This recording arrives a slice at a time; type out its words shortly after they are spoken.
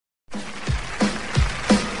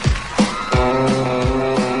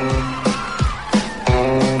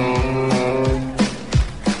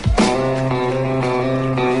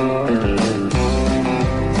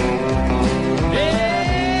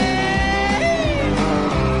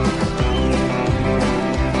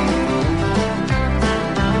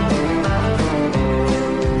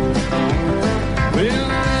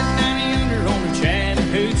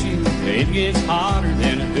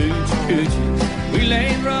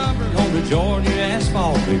the Georgia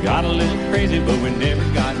asphalt. We got a little crazy, but we never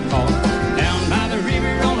got caught. Down by the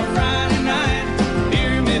river on a Friday night,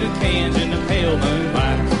 pyramid of cans in the pale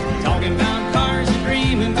moonlight, talking about cars and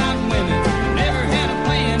dreaming about women. Never had a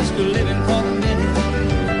plan, still living for the minute.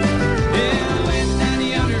 Yeah, went down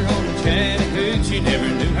yonder on the Chattahoochee. Never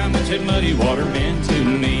knew how much that muddy water meant to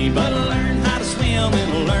me, but I learned how to swim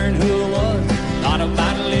and learned who I was. Not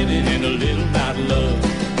about living and a little about love.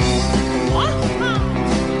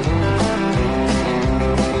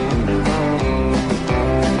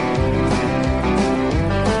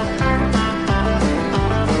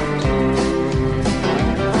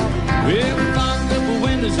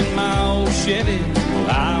 Chevy. Well,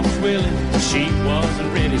 I was willing, she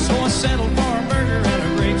wasn't ready, so I settled for a burger and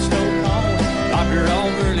a great stove home. Got her all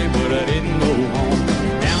early, but I didn't go home.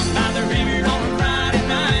 Down by the river on a Friday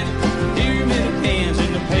night, pyramid of cans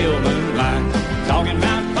in the pale moonlight, talking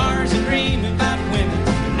about cars and dreaming about women.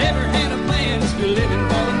 Never had a plan, still living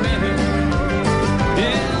for the minute.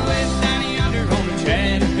 Yeah, went down yonder on the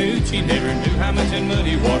Chattahoochee. Never knew how much that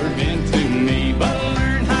muddy water meant to me, but I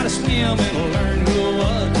learned how to swim and I learned who I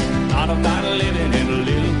was. Not about living and a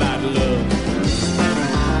little about love.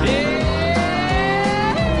 Yeah.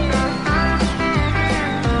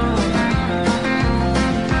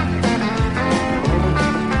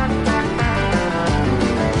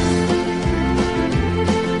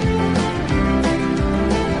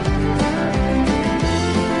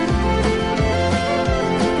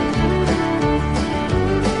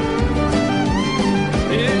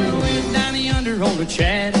 Yeah, went down yonder on the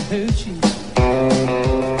Chattahoochee.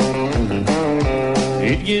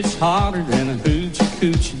 It gets hotter than a hoochie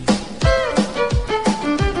coochie.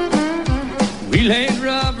 We laid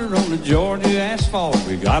rubber on the Georgia asphalt.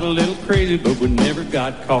 We got a little crazy, but we never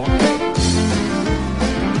got caught.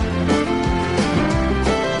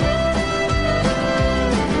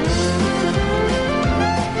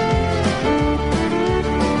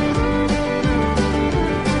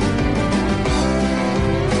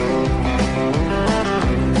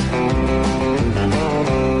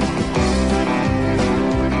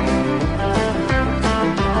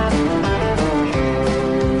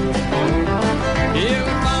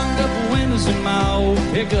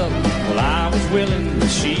 Well, I was willing, but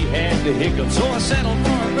she had the hiccup, so I settled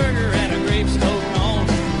for a burger and a grape stove on.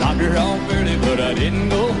 Got her all early, but I didn't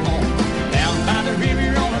go home. Down by the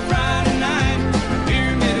river on a Friday night,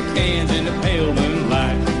 pyramid of cans in the pale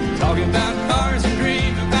moonlight, talking about cars and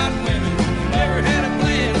dreams about women. Never had a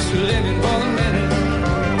plan, still living for the minute.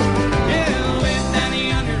 Yeah, went down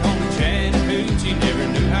yonder on the Chattahoochee. Never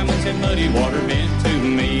knew how much that muddy water meant to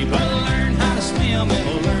me, but I learned how to swim and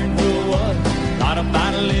I learned who I was. Not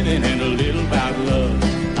about living and a little about love.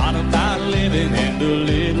 Not about living and a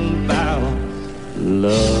little about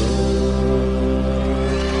love.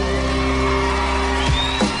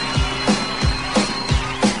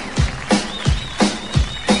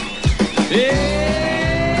 Yeah.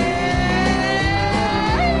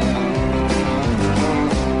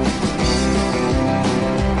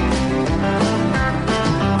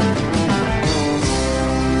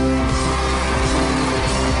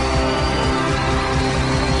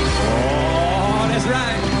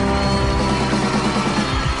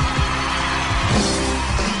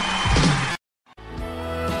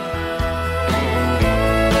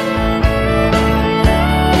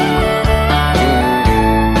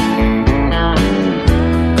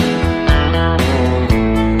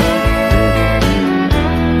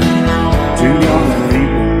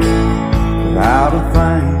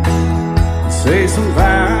 Say some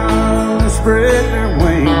vows, spread their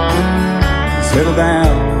wings, settle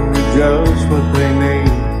down to just what they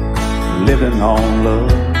need, living on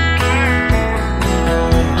love.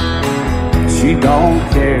 She don't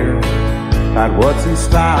care about what's in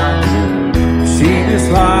style, she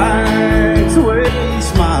just likes the way you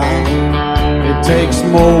smile. It takes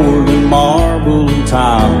more than marble and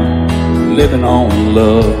tile, living on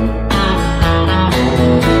love.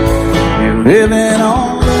 And living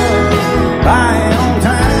on buying on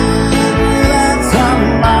time without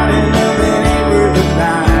somebody loving ain't worth a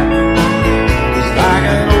dime. It's like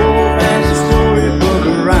an old-fashioned storybook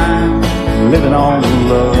of rhyme, living on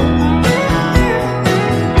love.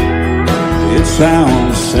 It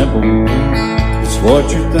sounds simple, it's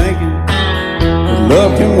what you're thinking, but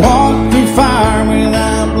love can walk through fire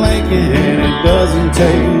without blinking, and it doesn't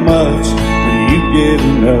take much for you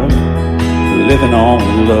getting up, living on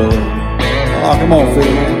love. Oh, come on, Phil,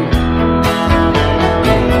 man.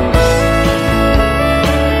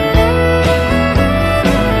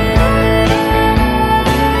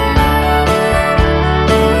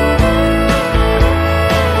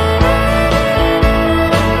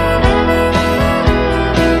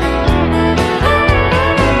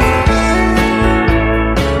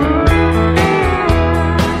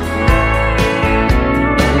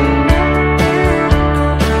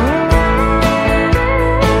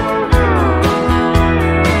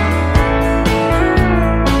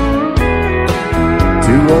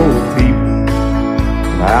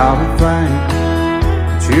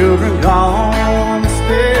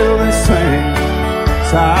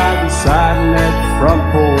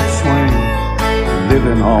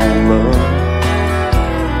 love.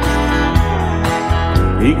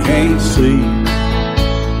 He can't sleep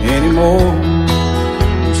anymore.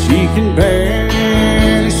 She can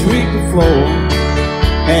barely sweep the floor.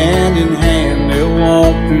 Hand in hand they'll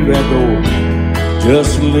walk through that door,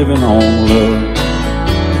 just living on love.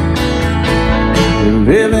 They're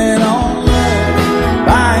living on love,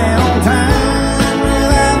 buying on time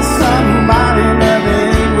without somebody that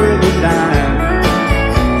ain't worth a dime.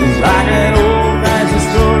 It's like an old-fashioned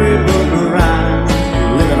storybook rhyme,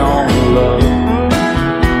 living on love.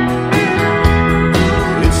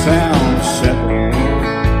 It sounds simple,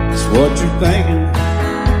 it's what you're thinking.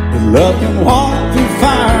 But love can walk through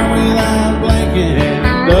fire without blinking, and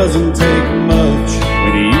it doesn't take much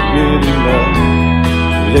when you get in love,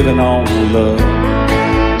 living on love.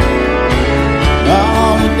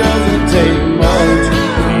 Oh, it doesn't take much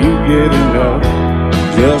when you get in love,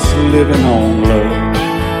 just living on love.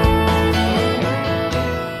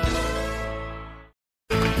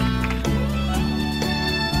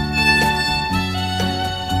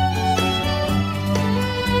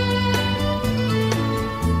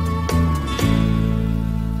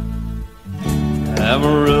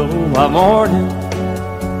 Amarillo by morning,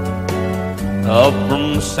 up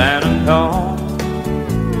from San Antonio.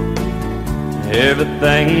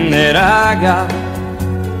 Everything that I got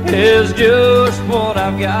is just what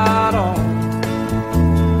I've got on.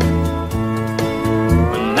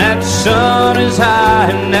 When that sun is high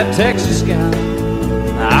in that Texas sky,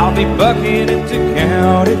 I'll be bucking into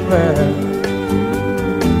County Fair.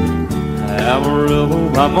 Amarillo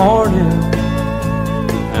by morning,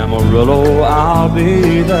 Amarillo, I'll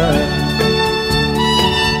be there.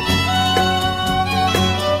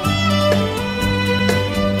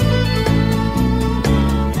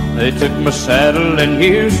 They took my saddle in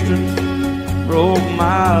Houston, broke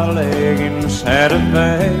my leg in Santa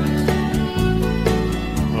Fe.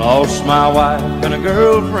 Lost my wife and a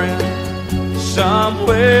girlfriend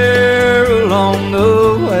somewhere along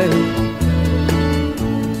the way.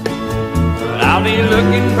 But I'll be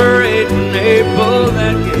looking for it when they pull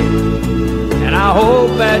that gate, and I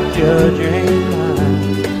hope that judge ain't lying.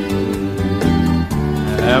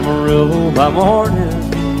 Amarillo by morning,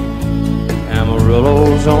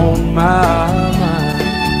 Amarillo's on my mind.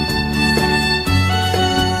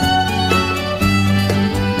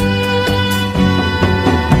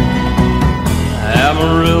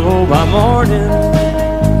 Amarillo by morning,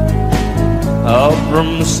 up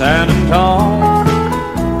from San Antonio.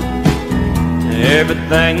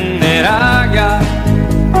 Everything that I got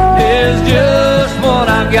is just what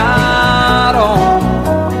I've got on.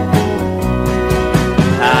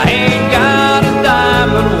 I ain't got a dime,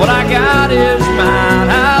 but what I got is mine.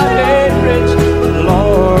 I ain't rich, but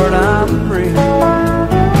Lord, I'm free.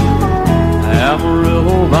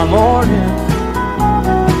 Amarillo by morning,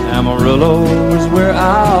 Amarillo is where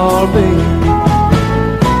I'll be.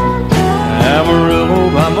 Amarillo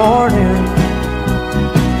by morning,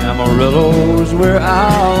 Amarillo's where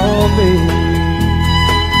I'll be.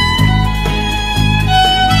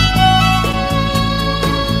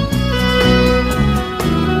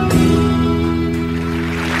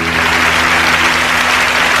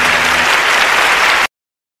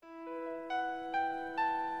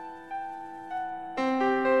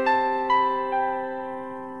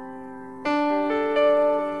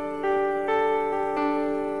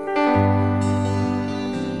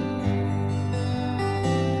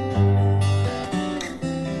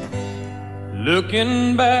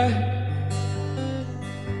 Looking back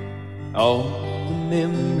on the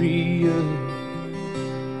memory of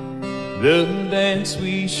the dance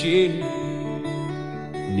we shared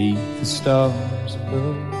beneath the stars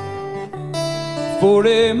above. For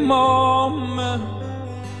a moment,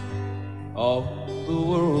 all the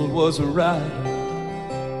world was right.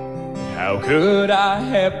 How could I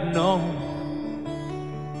have known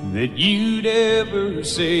that you'd ever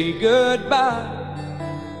say goodbye?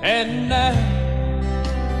 And now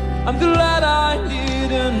I'm glad I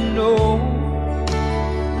didn't know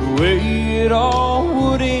the way it all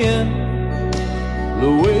would end,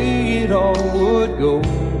 the way it all would go.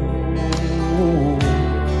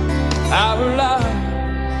 Our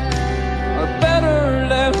lives are better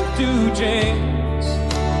left to chance.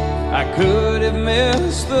 I could have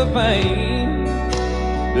missed the pain,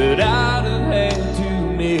 but I'd have had to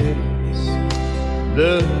miss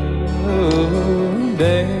the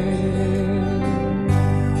dance.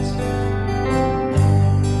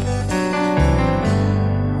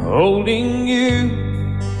 Holding you,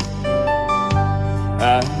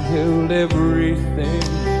 I held everything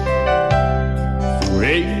for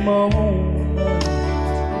a moment.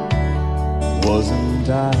 Wasn't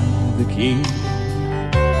I the king?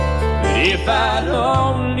 If I'd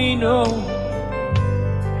only known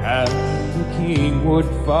how the king would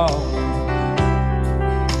fall.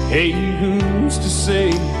 Hey, who's to say?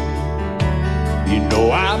 You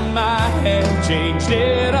know I might have changed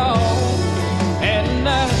it all. And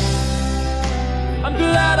I'm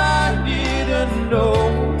glad I didn't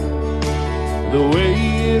know the way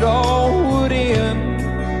it all would end,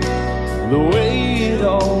 the way it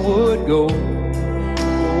all would go.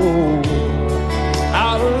 Oh,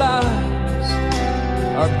 our lives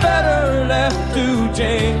are better left to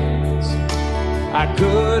chance. I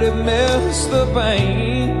could have missed the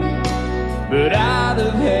pain, but I'd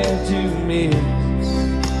have had to miss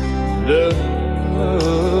the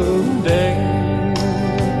day.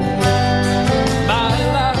 My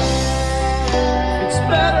life, it's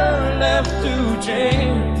better left to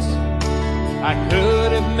chance. I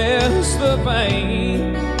could have missed the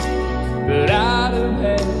pain, but I'd have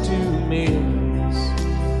had to miss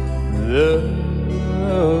the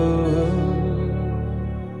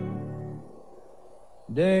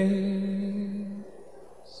days.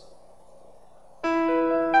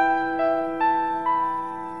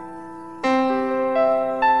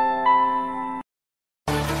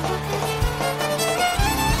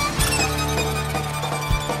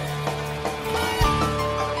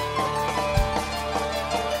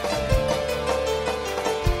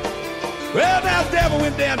 Well, now the devil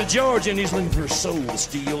went down to Georgia and he's looking for a soul to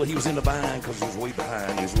steal. He was in the bind because he was way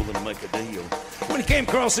behind. He was willing to make a deal. When he came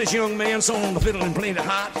across this young man sawing on the fiddle and playing it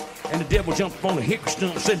hot, and the devil jumped up on a hickory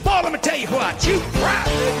stump and said, "Boy, let me tell you what, you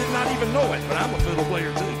probably did not even know it, but I'm a fiddle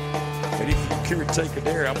player too. And if you care to take a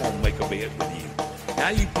dare, I'm going to make a bet with you. Now,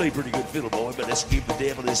 you play pretty good fiddle, boy, but let's give the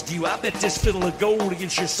devil his due. I bet this fiddle of gold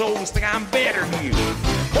against your soul and think I'm better than you."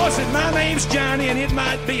 Boy said, "My name's Johnny, and it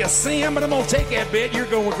might be a sin, but I'm going to take that bet. You're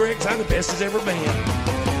going with Greg, 'cause I'm the best as ever been."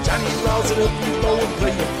 Johnny rolls it up, you low, and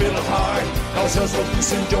play your fiddle hard. Cause hustle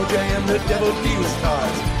loose in Georgia, and the devil deals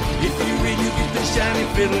cards. If you win, you get the shiny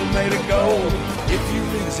fiddle made of gold. If you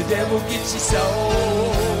lose, the devil gets your soul.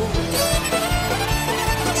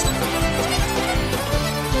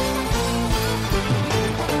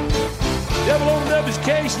 Devil opened up his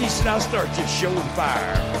case and he said, "I'll start this show on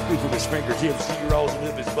fire." He put his fingertips, he rolls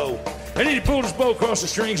up his bow. And then he pulled his bow across the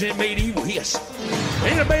strings and it made evil hiss.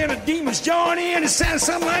 And a band of demons joined in and it sounded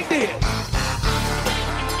something like this.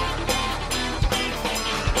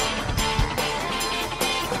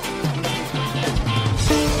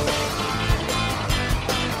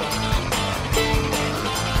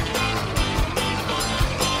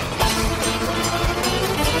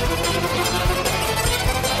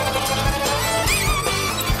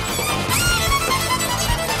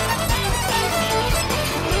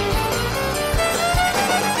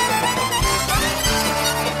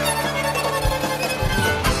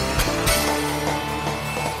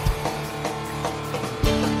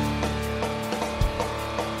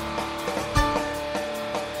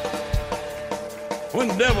 When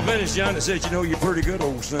the devil finished, Johnny said, "You know, you're pretty good,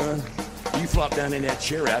 old son. You flop down in that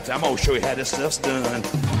chair out there. I'm going to show you how this stuff's done." On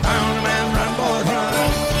the man, run, boys, run.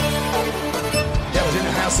 Devil's in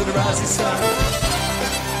the house of the rising sun.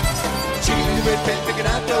 Chicken in the red pen, picking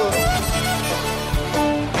out dough.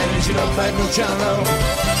 And as you don't fight no channel.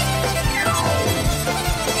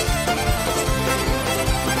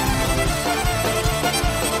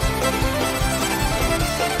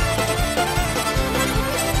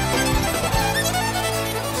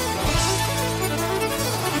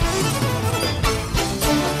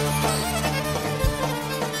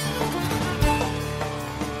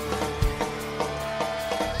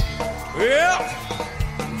 Well,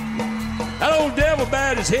 that old devil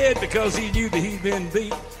bowed his head because he knew that he'd been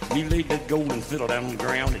beat. He laid that golden fiddle down on the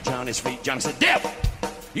ground at Johnny's feet. Johnny said, "Devil,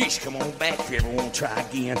 you should come on back if you ever want to try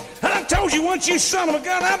again. And I told you once, you son of a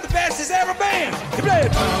gun, I'm the best there's ever been." He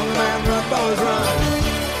played, "On the man, run, boys, run.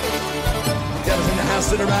 Devil's in the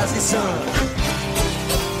house of the rising sun.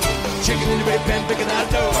 Chicken in the red pen, picking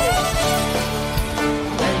out dough.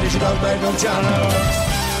 And there's your dog back on China."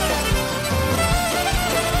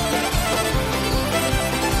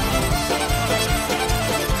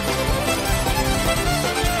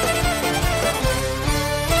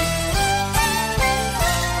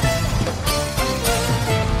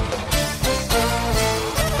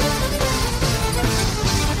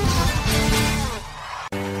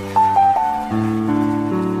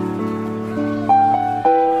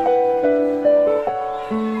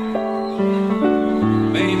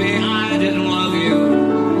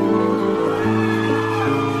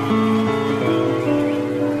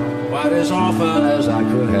 As often as I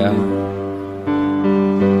could have.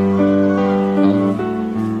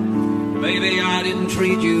 Maybe I didn't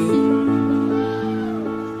treat you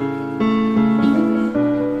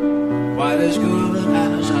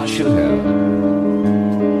should have.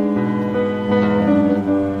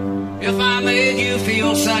 If I made you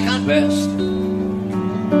feel second best,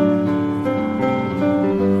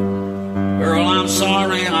 girl, I'm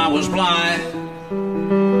sorry I was blind.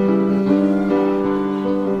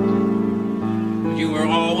 You were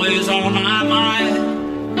always on my mind.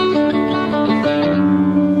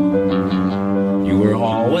 You were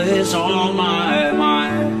always on my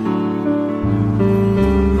mind.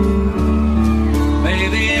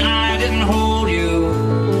 Maybe I didn't hold you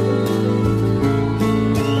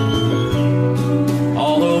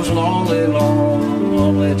all those lonely,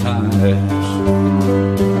 lonely times.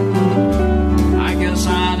 I guess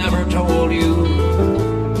I never told you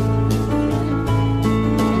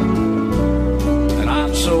that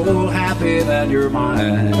I'm so happy that you're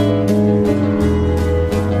mine.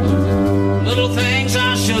 Little things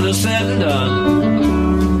I should have said and done,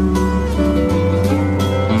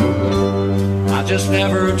 I just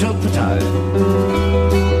never took the time.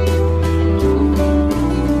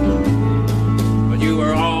 But you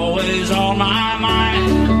were always on my mind.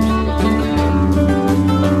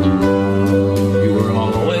 You were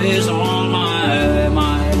always on my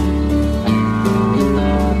mind.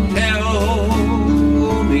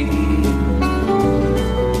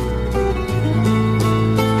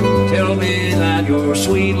 Tell me that your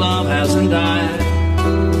sweet love hasn't died.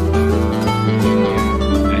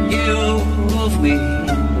 And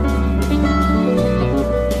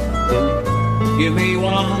give me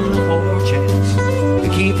one more chance to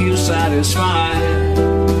keep you satisfied.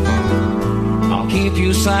 I'll keep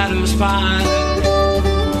you satisfied.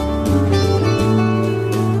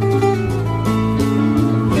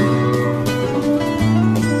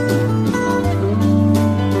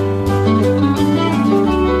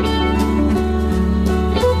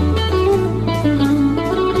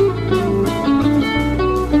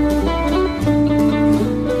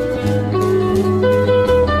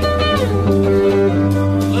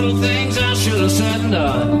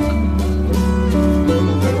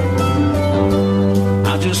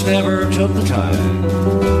 Never took the time,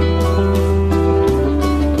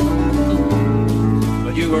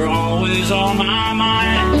 but you were always on my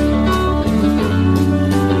mind.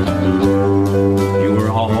 You were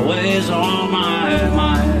always on my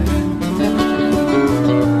mind.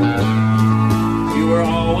 You were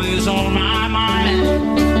always on my mind.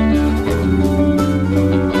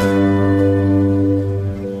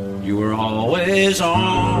 You were always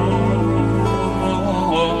on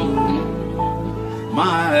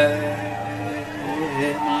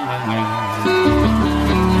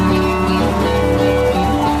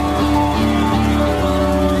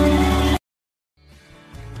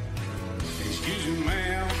Excuse me,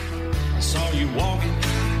 ma'am, I saw you walking.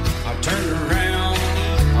 I turned around,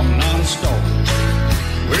 I'm not a stalker.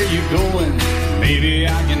 Where you going? Maybe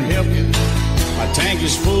I can help you. My tank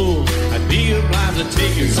is full, I'd be obliged to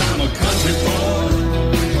take you. 'Cause I'm a country boy,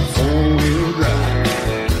 a four-wheel drive.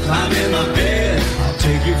 Climb in my bed, I'll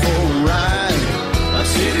take you for a ride. Up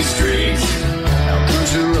city streets, out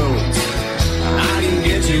country roads, I can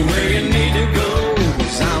get you where you need to go.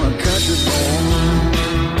 'Cause I'm a country boy.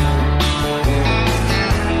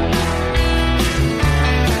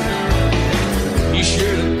 You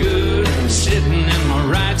sure look good sitting in my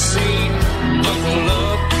right seat. Buckle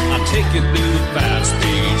up, I'll take you through the 5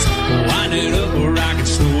 speeds. Wind it up where I can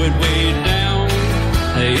slow it way down.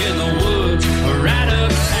 In the woods or right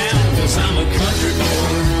uptown. 'Cause I'm a country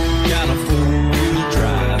boy, got a 4-wheel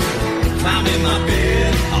drive. Climb in my bed,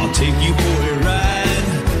 I'll take you for a ride.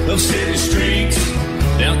 Up city streets,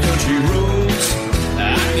 down country roads, I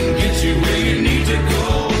can get you where you need to go.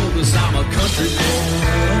 'Cause I'm a country boy.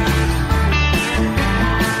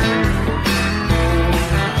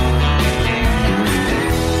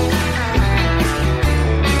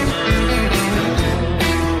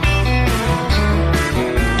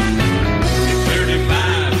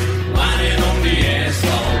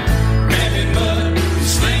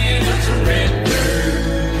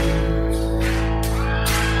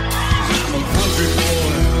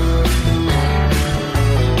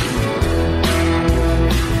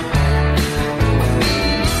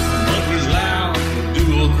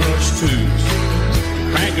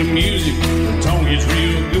 Music, the tone is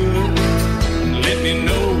real good. Let me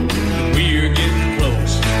know when we're getting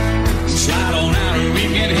close. Slide on out and we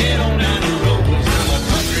can head on down the road. 'Cause I'm a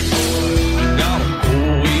country boy, got a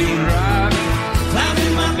 4-wheel drive. Climb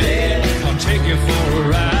in my bed, I'll take you for a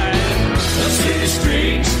ride. Up city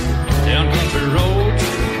streets, down country roads,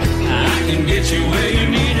 I can get you where you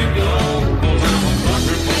need to go. 'Cause I'm a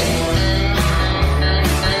country boy.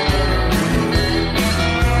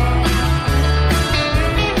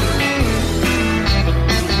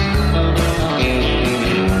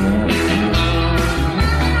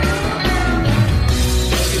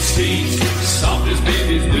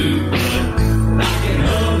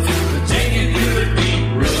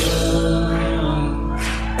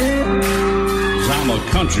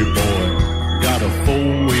 country boy, got a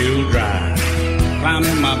four-wheel drive. Climb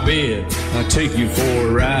in my bed, I'll take you for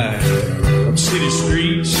a ride. Up city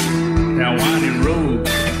streets, down winding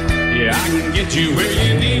roads. Yeah, I can get you where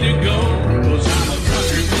you need to go. 'Cause I'm a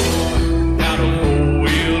country boy, got a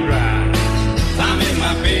four-wheel drive. Climb in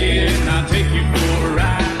my bed and I'll take you for a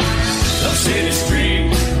ride. Up city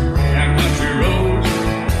streets, down country roads.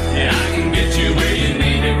 Yeah, I can get you where you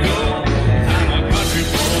need to go. I'm a country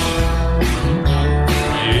boy.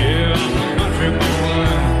 Yeah, I'm a country boy.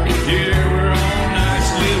 Yeah, we're all nice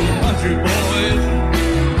little country boys.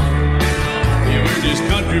 Yeah, we're just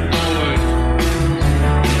country boys.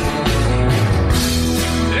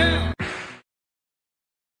 Yeah.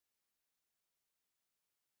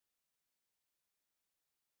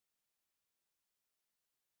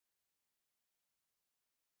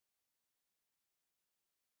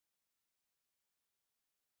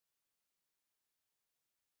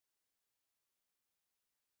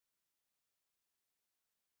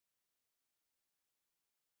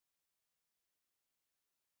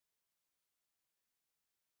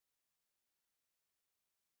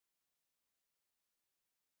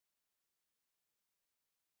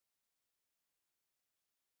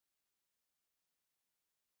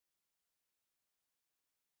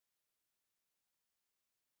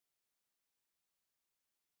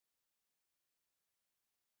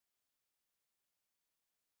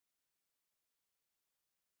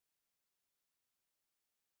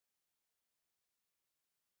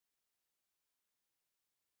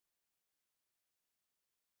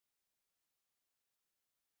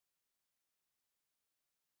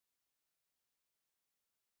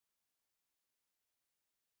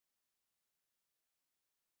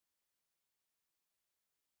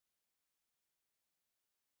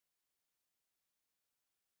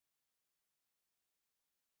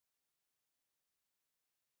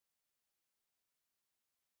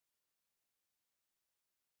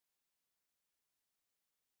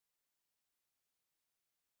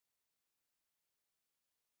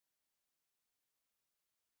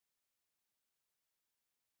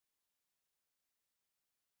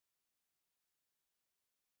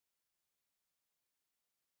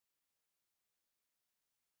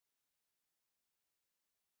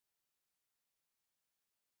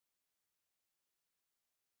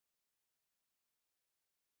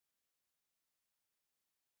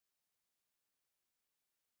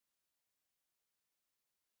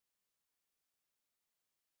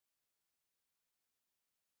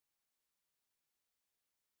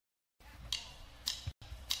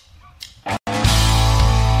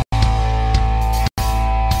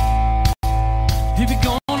 If you're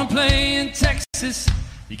gonna play in Texas,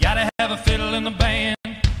 you gotta have a fiddle in the band.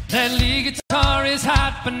 That lead guitar is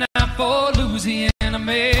hot, but not for Louisiana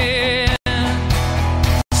man.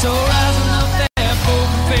 So rising up there for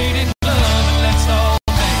faded love and let's all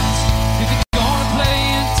dance. If you're gonna play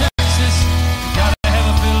in Texas, you gotta have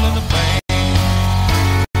a fiddle in the band.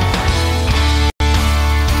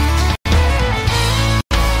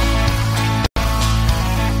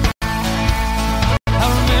 I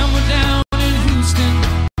remember down in Houston,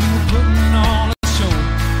 we were putting on a show,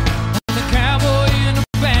 and the cowboy in the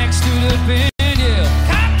back stood up and yelled,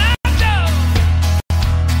 "Cotton Eye Joe!"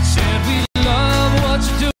 Said, "We love what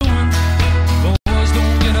you're doing, boys,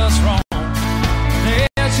 don't get us wrong.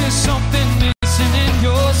 There's just something missing in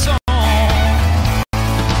your song.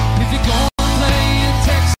 If you're gonna play in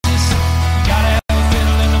Texas, you gotta have a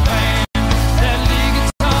fiddle in the band. That lead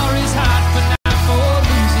guitar is hot, but not for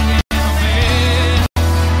Louisiana man.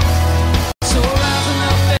 So rising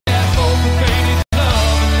up there for faded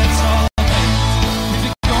love and let's all dance. If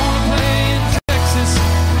you're gonna play in Texas,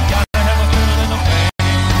 you gotta have a fiddle in the band."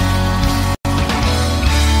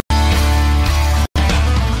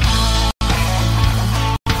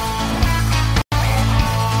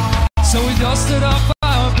 So we dusted off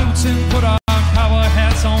our boots and put our cowboy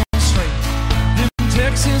hats on straight. Them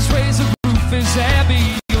Texans raised the roof as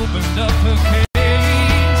Abby opened up her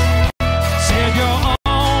cage. Said, "You're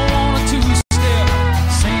on a two-step,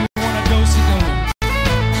 say you want a do-si-do.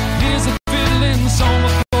 Here's a fiddling song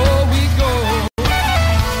before we go.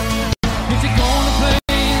 If you're gonna play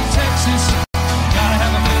in Texas, you gotta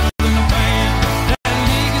have a fiddle in the band. That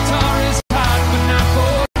lead guitar is hot, but not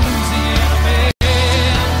for Louisiana man.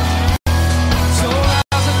 So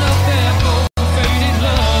rising up there for faded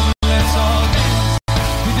love and let's all dance.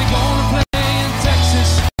 If you're gonna play in Texas,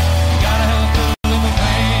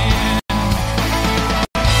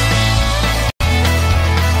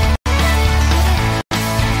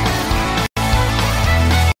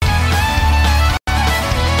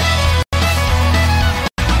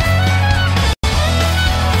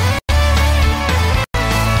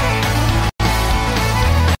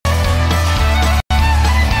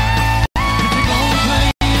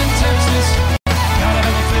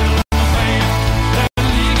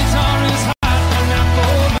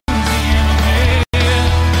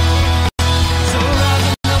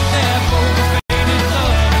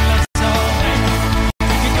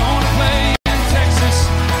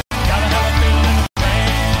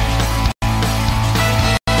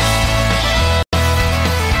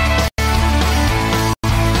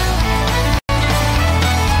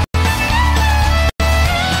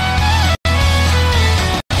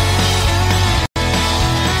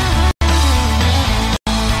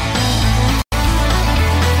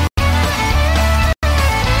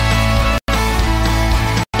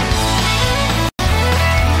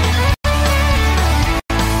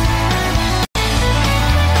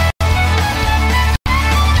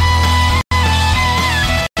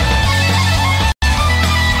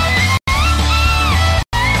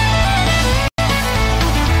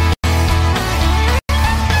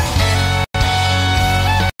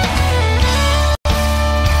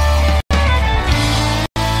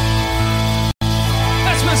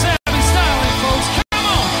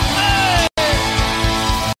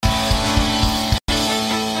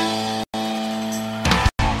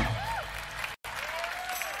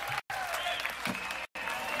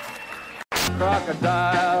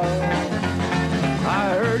 crocodile.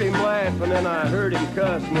 I heard him laughing and I heard him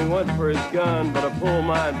cuss, and he went for his gun, but I pulled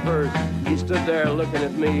mine first. He stood there looking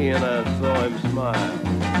at me and I saw him smile.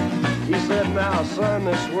 He said, now son,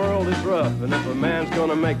 this world is rough, and if a man's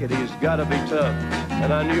gonna make it, he's gotta be tough.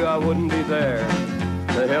 And I knew I wouldn't be there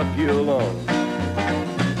to help you along.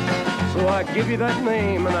 So I give you that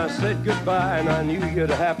name and I said goodbye, and I knew you'd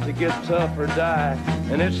have to get tough or die.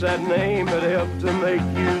 And it's that name that helped to make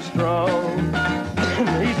you strong.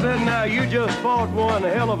 He said, now you just fought one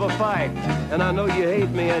hell of a fight, and I know you hate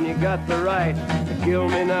me and you got the right to kill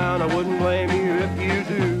me now, and I wouldn't blame you if you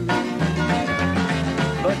do.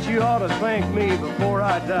 But you ought to thank me before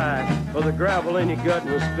I die for the gravel in your gut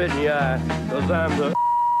and the spit in your eye, 'cause I'm the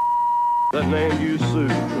that named you Sue.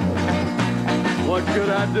 What could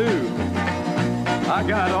I do? I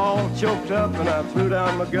got all choked up and I threw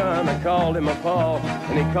down my gun. I called him a paw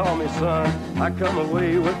and he called me son. I come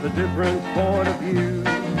away with a different point of view.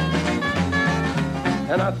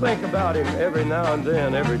 And I think about him every now and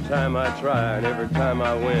then, every time I try and every time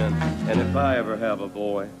I win. And if I ever have a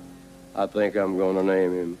boy, I think I'm gonna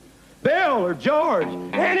name him Bill or George,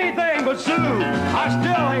 anything but Sue. I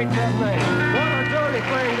still hate that name. What a dirty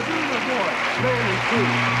thing to do to a boy. Name him Sue.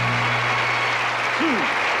 Sue.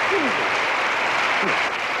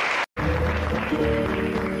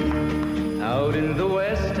 Out in the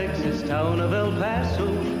West Texas town of El Paso,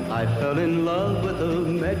 I fell in love with a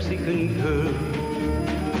Mexican girl.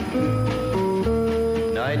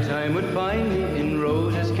 Nighttime would find me in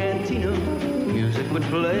Rosa's Cantina. Music would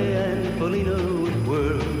play and Felina would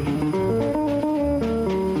whirl.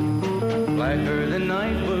 Blacker than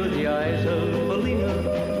night were the eyes of Felina,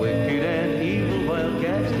 wicked and evil while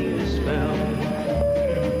casting a spell.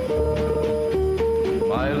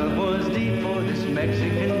 My love was deep for this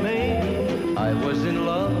Mexican maiden. I was in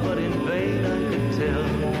love, but in vain I could tell.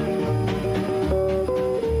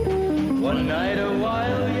 One night a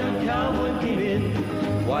wild young cowboy came in,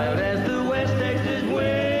 wild as the West Texas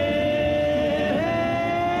wind.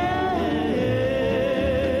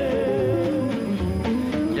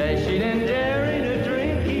 Dashing and daring to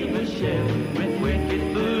drink, he was sharing with wicked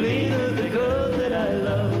Felina, the girl that I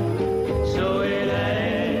love. So in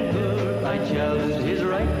anger I challenged his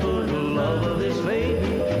right for the love of this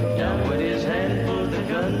maiden. Down went his hand for the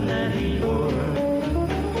gun that he wore.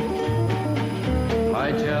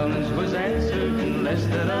 My challenge was answered in less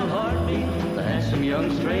than a heartbeat. The handsome young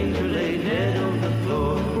stranger lay dead on the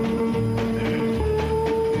floor.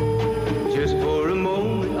 Just for a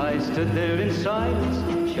moment I stood there in silence,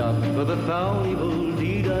 shocked for the foul evil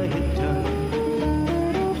deed I had done.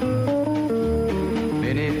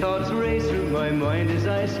 Many thoughts raced through my mind as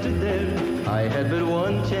I stood there. I had but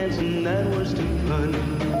one chance and that was to run.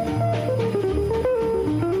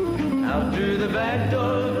 Out through the back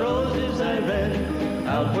door of Roses I ran,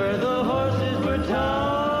 out where the horses were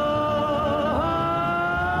tied.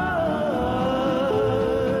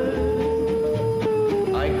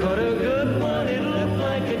 I caught a good one, it looked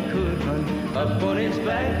like it could run, up on its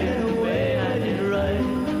back and away I did ride,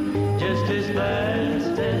 just as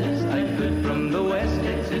fast as I could from the West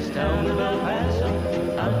Texas town of El Paso,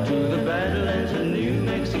 out to the Badlands of New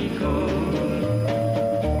Mexico.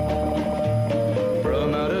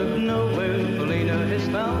 From out of nowhere, Felina has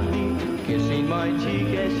found me, kissing my cheek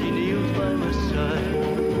as she kneels by my side.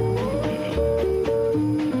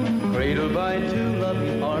 Cradled by two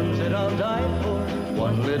loving arms that I'll die for,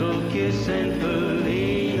 one little kiss and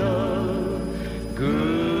Felina,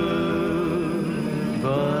 goodbye.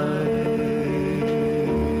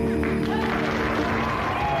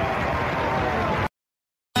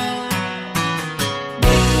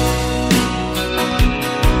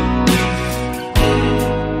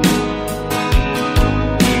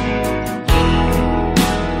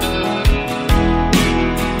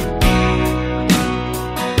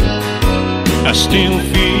 I still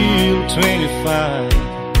feel 25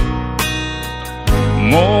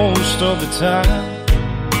 most of the time.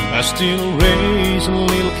 I still raise a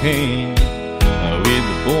little Cain with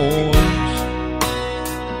the boys.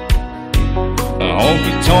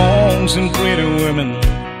 Honky tonks and pretty women,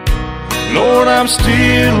 Lord, I'm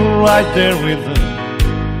still right there with them,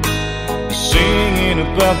 singing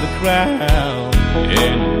above the crowd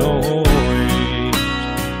and noise.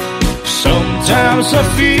 Sometimes I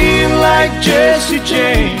feel like Jesse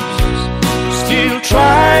James, still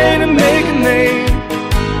trying to make a name,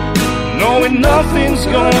 knowing nothing's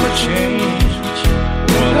gonna change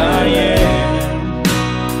what I am.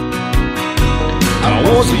 I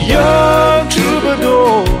was a young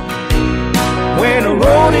troubadour when I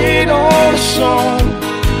wrote it on a song,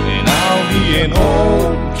 and I'll be an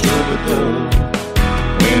old troubadour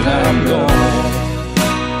when I'm gone.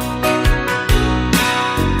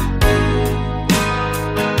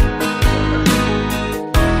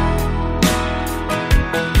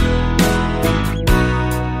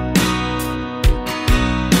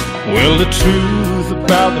 Well, the truth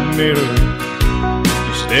about the mirror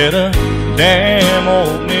is that a damn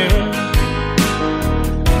old mirror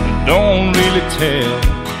don't really tell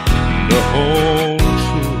the whole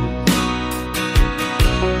truth.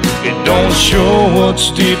 It don't show what's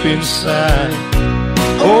deep inside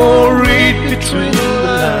or read between the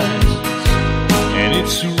lines, and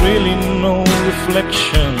it's really no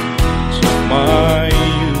reflection of my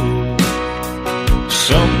youth.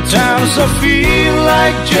 Sometimes I feel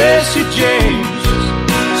like Jesse James,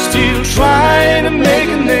 still trying to make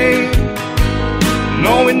a name,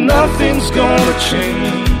 knowing nothing's gonna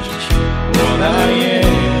change what I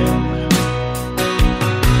am.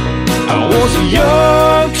 I was a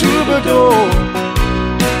young troubadour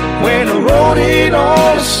when I wrote it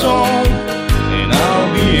on a song, and I'll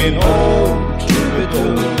be an old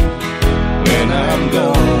troubadour when I'm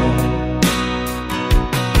gone.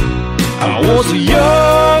 I was a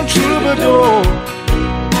young troubadour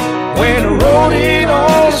when I wrote it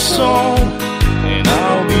on a song, and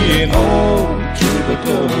I'll be an old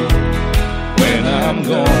troubadour when I'm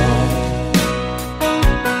gone.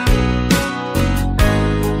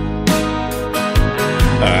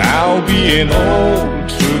 I'll be an old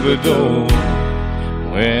troubadour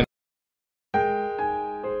when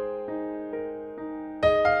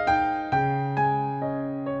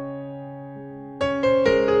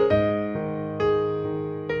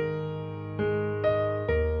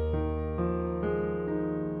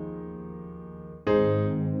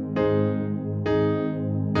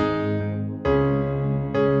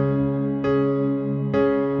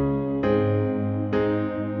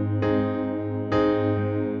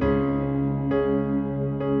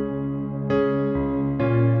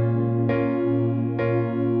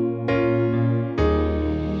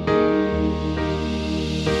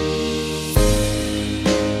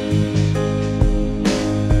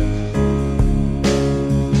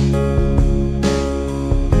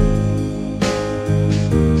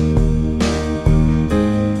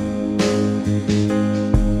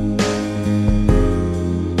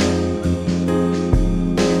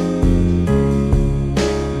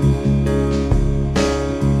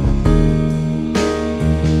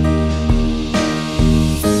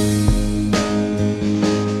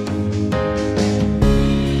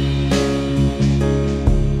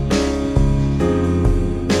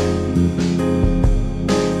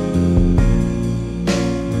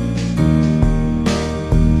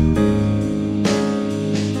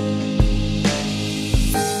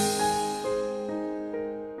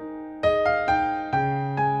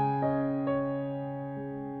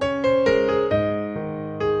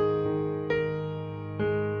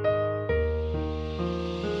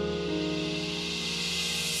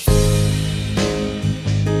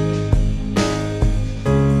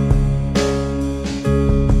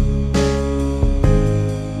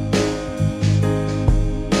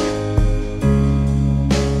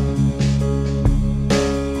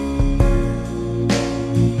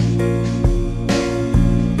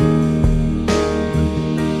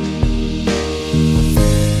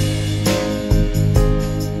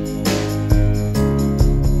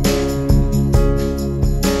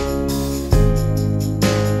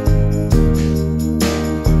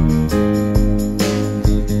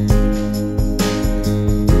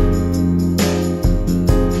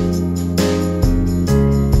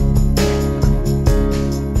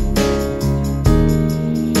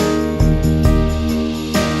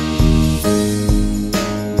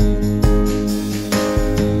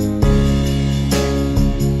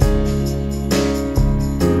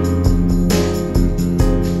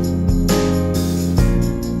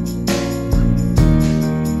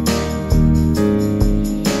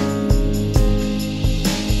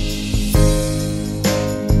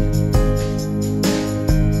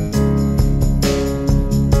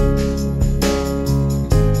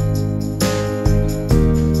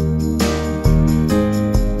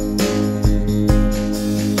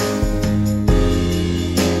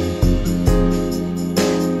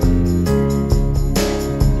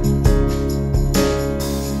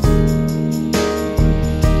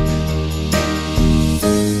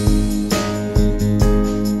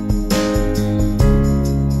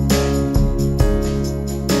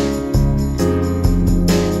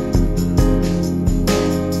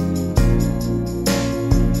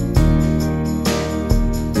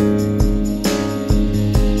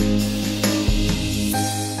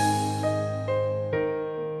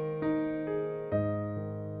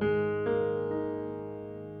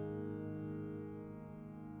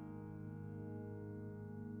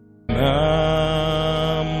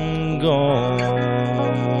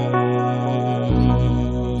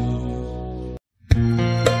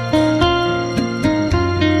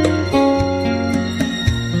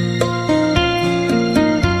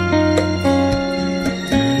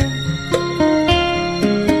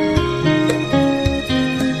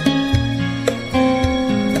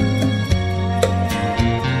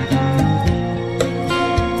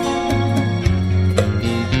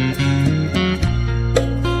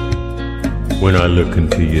when I look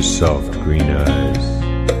into your soft green eyes,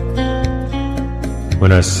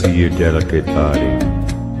 when I see your delicate body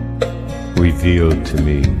revealed to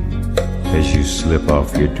me as you slip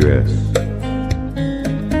off your dress.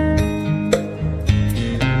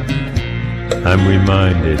 I'm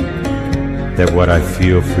reminded that what I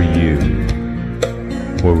feel for you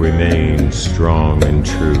will remain strong and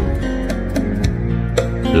true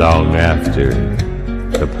long after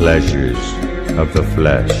the pleasures of the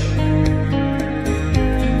flesh.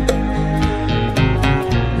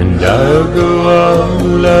 And I'll go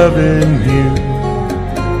on loving you,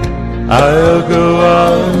 I'll go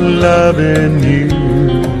on loving you,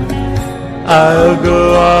 I'll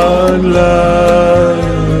go on loving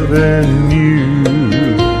you.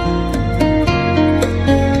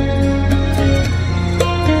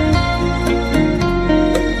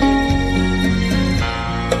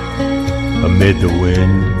 Amid the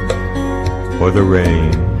wind, or the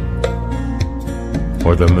rain,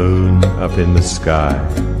 or the moon up in the sky,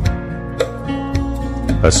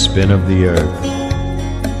 a spin of the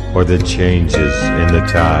earth, or the changes in the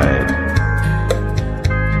tide.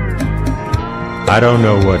 I don't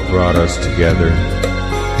know what brought us together,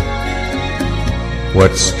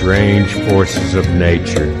 what strange forces of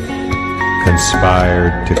nature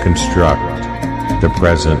conspired to construct the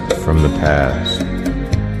present from the past.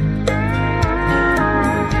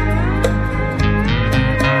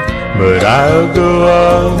 But I'll go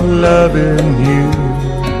on loving you,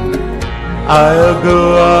 I'll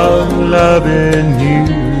go on loving you,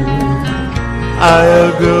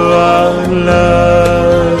 I'll go on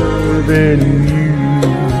loving you.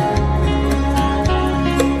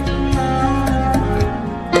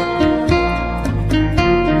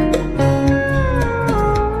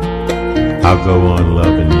 I'll go on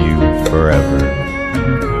loving you forever.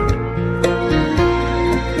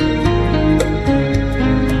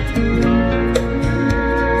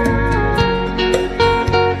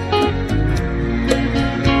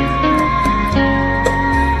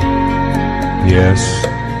 Yes,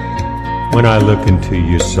 when I look into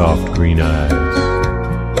your soft green eyes,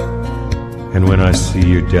 and when I see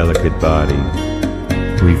your delicate body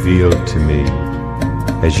revealed to me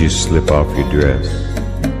as you slip off your dress,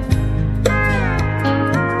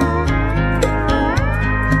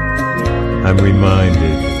 I'm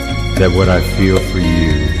reminded that what I feel for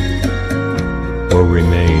you will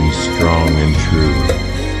remain strong and true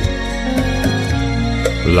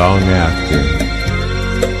long after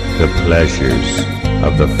the pleasures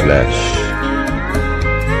of the flesh.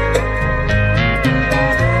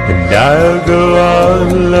 And I'll go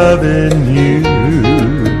on loving you,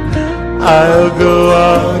 I'll go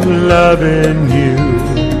on loving you,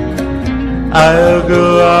 I'll go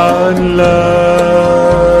on loving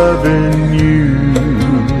you,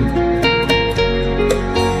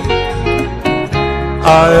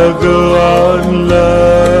 I'll go on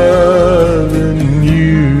loving you.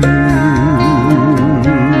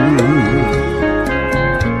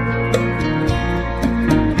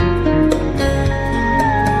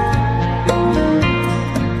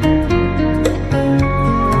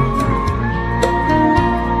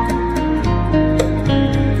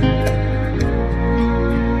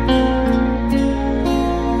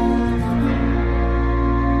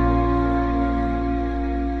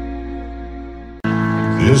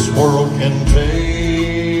 This world can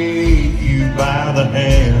take you by the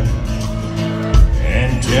hand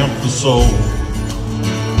and tempt the soul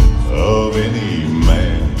of any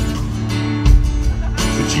man,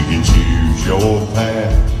 but you can choose your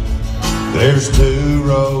path. There's two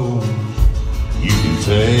roads you can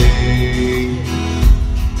take.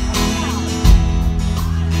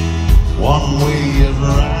 One way is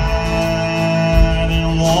right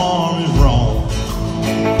and one is wrong.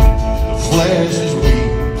 The flesh is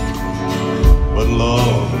weak, but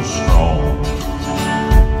love is strong,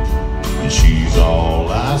 and she's all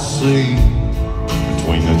I see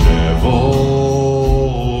between the devil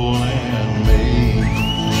and me.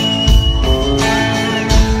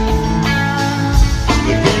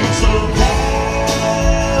 The gates of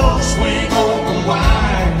hell swing open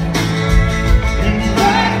wide,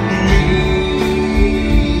 inviting me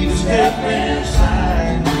to step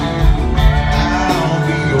inside. I'll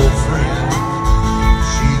be your friend.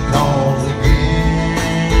 She calls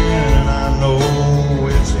again, and I know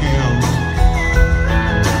it's him.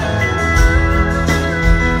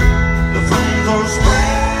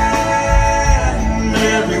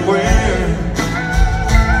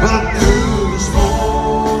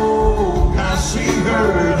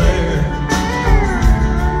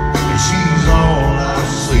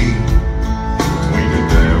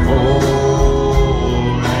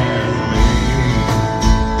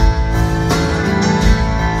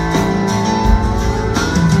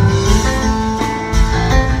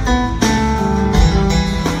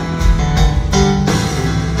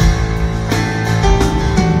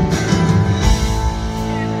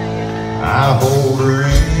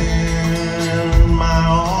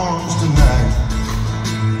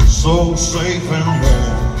 safe and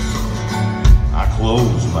warm, I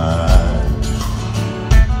close my eyes,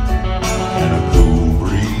 and a cool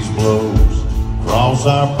breeze blows across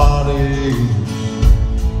our bodies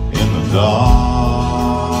in the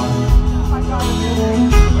dark.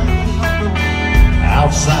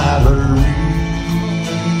 Outside her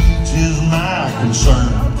reach is my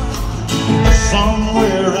concern.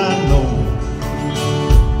 Somewhere I know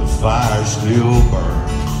the fire still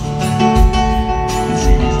burns.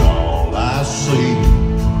 She's all I see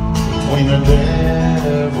between the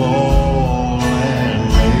devil and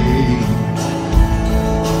me.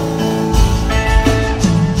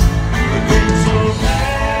 The gates of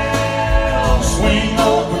hell swing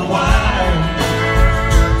open wide,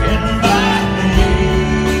 invite me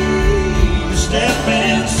to step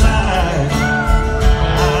inside.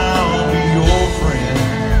 I'll be your friend.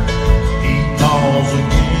 He calls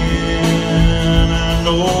again, I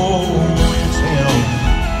know it's him.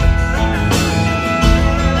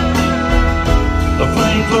 The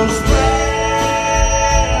flame goes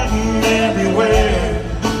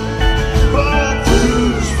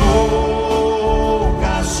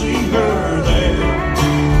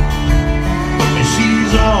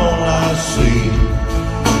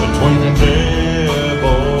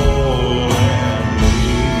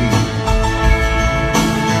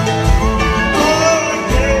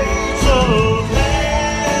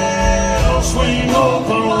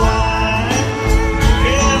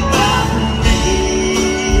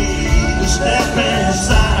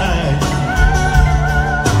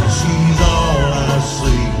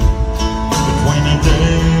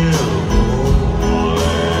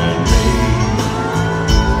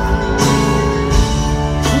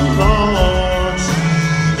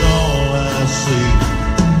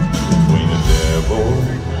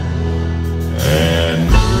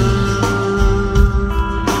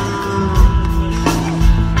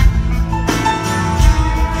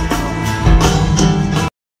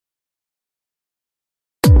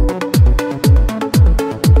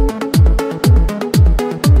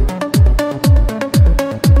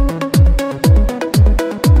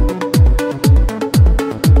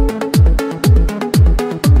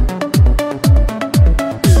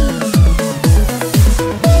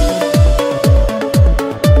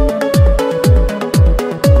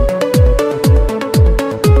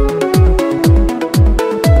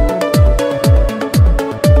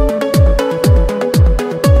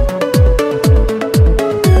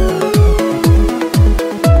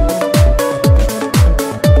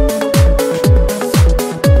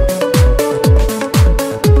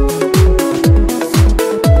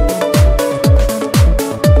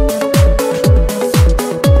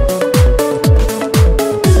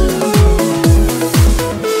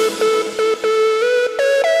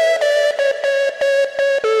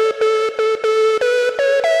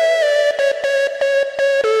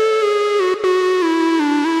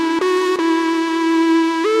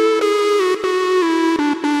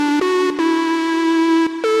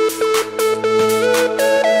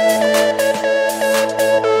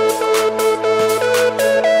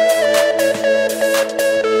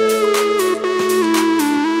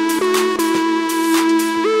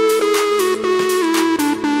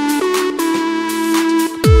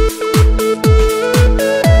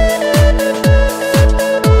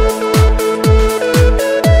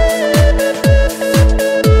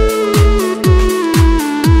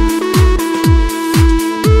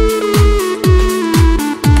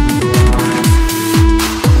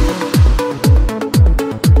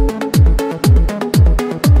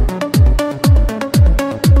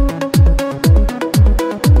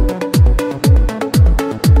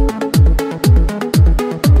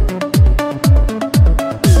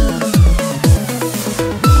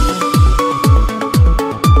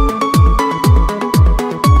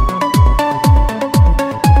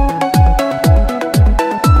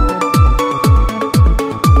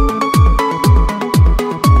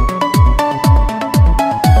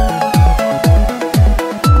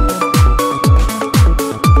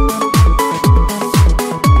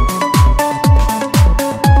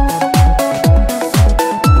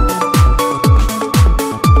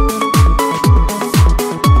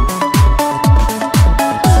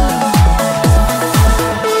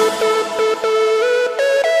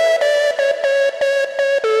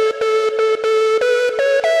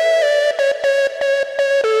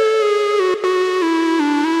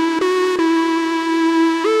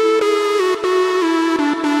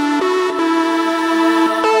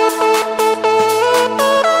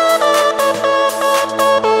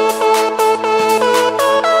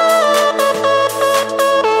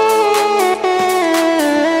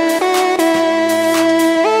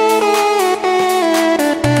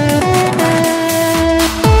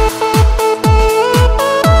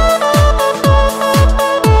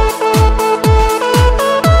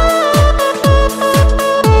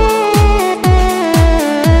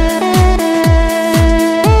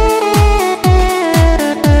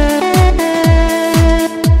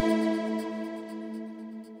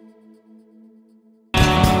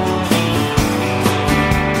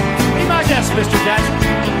Jackson.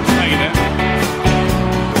 Thank you, Dan.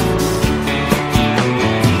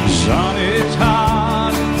 The sun is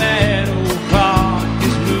hot and that old clock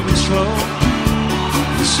is moving slow.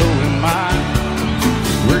 And so am I.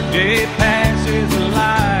 Workday passes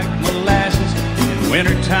like molasses in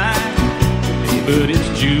wintertime. But it's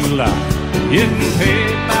July. Getting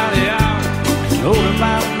paid by the hour, older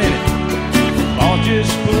by the minute. All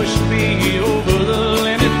just pushed me over the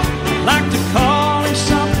limit. I'd like to call him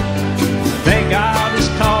something. I think I'll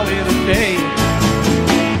just call it a day.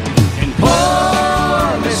 And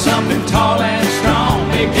pour me something tall and strong.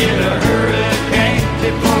 Make it a hurricane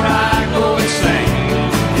before I go insane.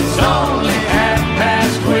 It's only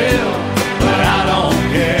 12:30, but I don't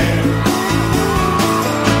care.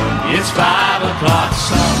 It's 5 o'clock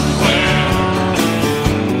somewhere.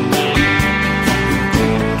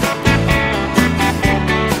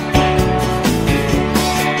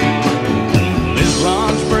 This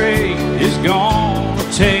lunch break is gonna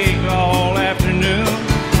take all afternoon,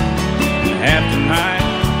 half the night.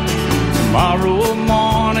 Tomorrow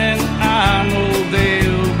morning I know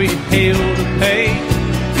they'll be hell to pay.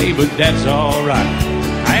 Hey, but that's alright.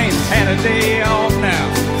 I ain't had a day off now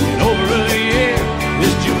in over a year.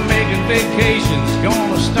 This Jamaican vacation's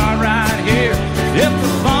gonna start right here. If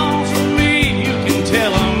the phone's for me, you can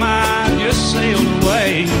tell them I just sailed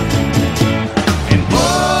away. And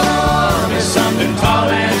pour me something tall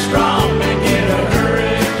and strong. Make it a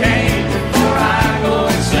hurricane before I go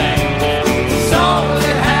insane. It's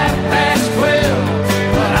only 12:30,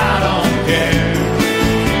 but I don't care.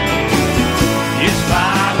 It's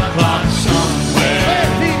 5 o'clock somewhere.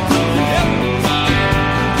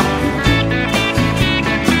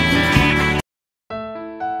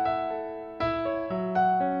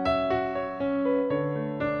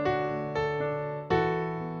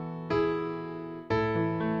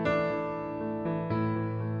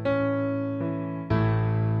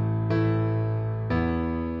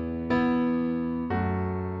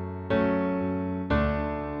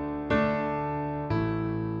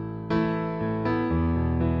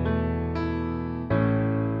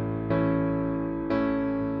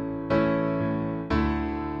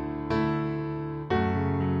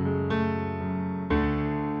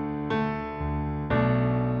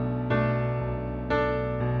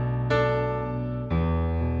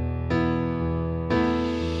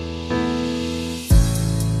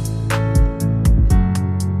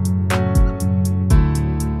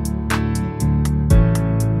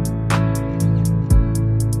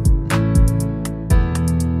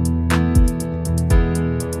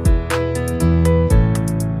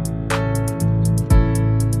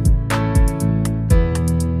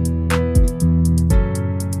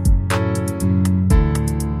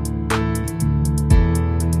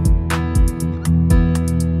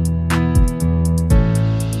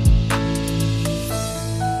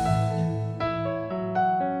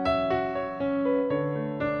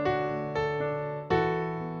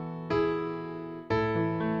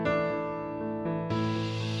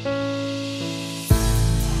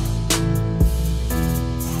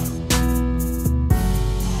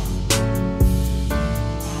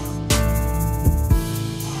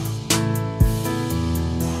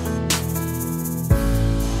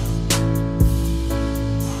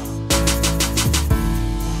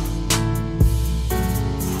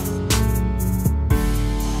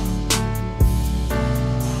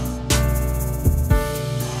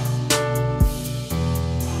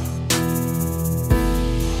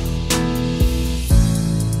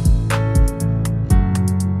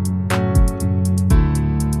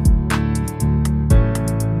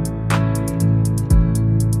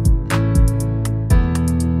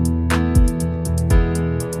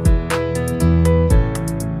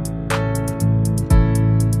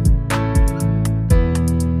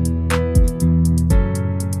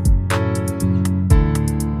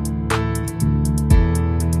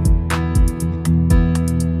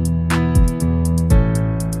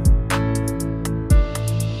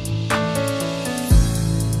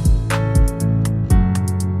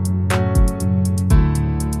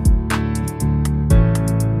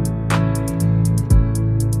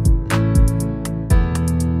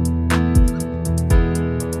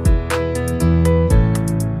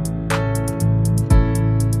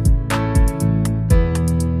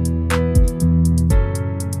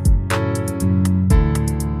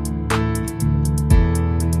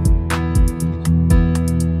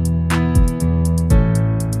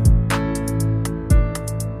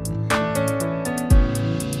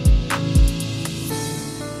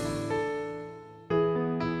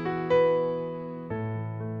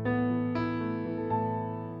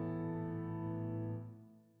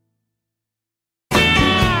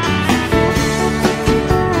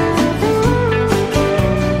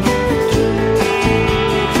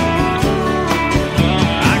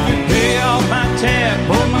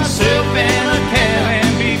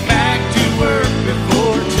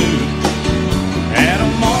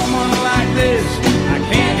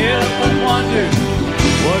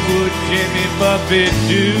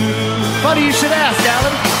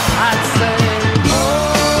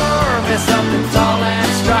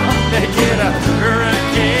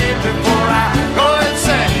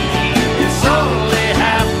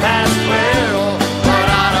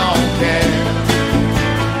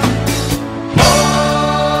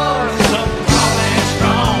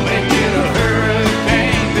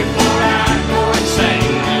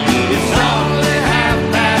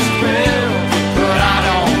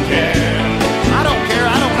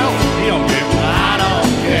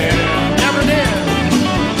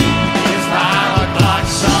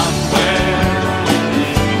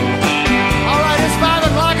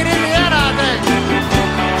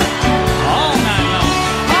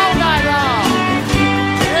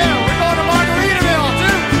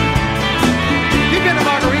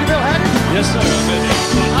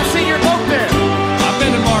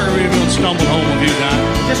 stumbled home a few times.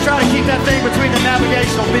 Just try to keep that thing between the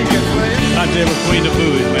navigational beacons, please. Right there between the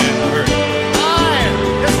buoys, man. I heard it. All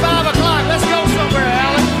right, it's 5 o'clock. Let's go somewhere,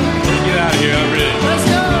 Alan. Let's get out of here. I'm ready. Let's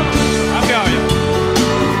go. I'll call you.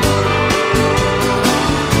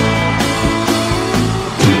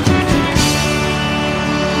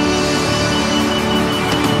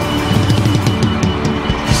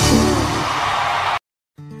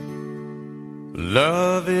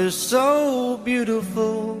 Love is so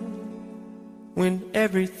beautiful when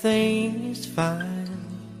everything's fine,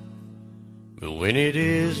 but when it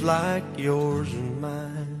is like yours and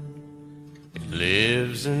mine, it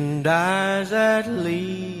lives and dies at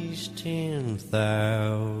least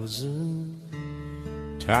 10,000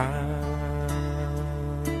 times.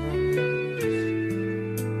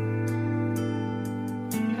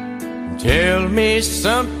 Tell me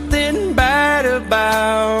something bad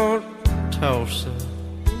about Tulsa,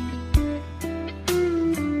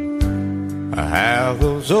 how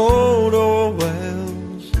those old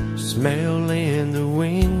wells smell in the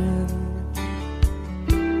wind.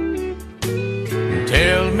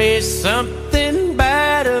 Tell me something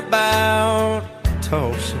bad about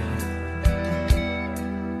Tulsa,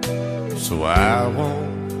 so I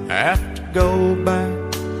won't have to go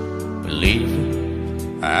back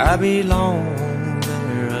believing I belong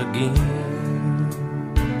there again.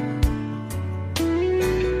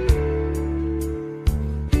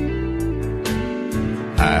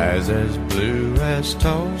 Eyes as blue as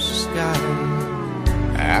Tulsa sky,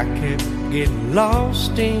 I kept getting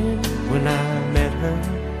lost in when I met her.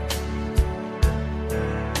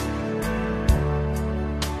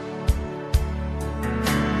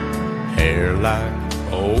 Hair like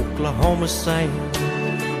Oklahoma sand,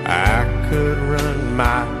 I could run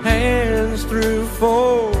my hands through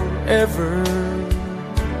forever.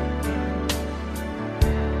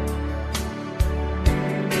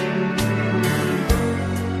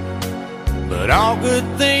 But all good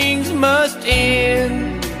things must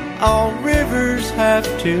end, all rivers have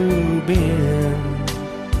to bend.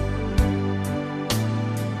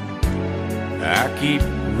 I keep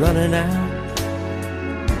running out,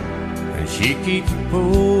 and she keeps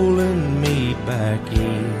pulling me back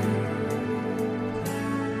in.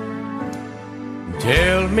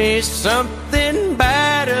 Tell me something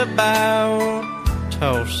bad about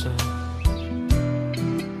Tulsa,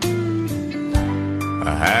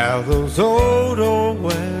 how those old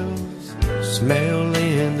wells smell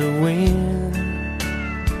in the wind.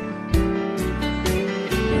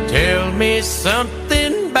 Tell me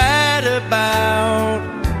something bad about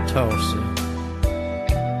Tulsa,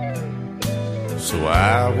 so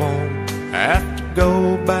I won't have to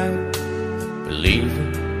go back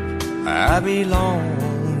believing I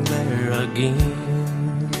belong there again.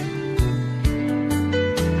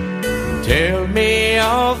 Tell me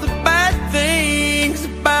all the bad things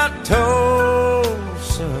about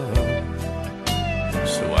Tulsa,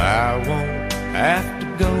 so I won't have to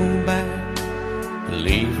go back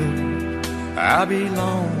believing I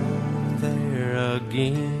belong there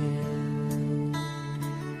again.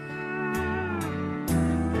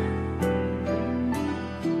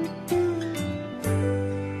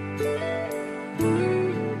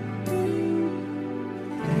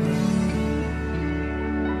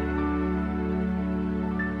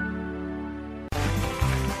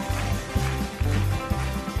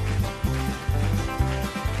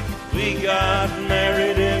 We got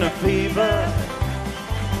married in a fever,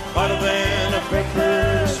 hotter than a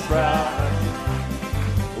pepper sprout.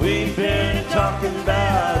 We've been talking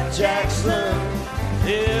about Jackson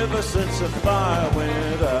ever since the fire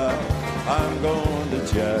went out. I'm going to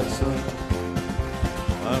Jackson,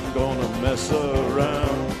 I'm gonna mess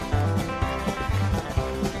around.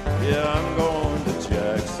 Yeah, I'm going to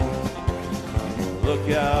Jackson, look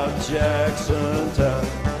out Jackson town.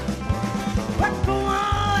 Go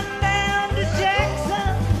on down to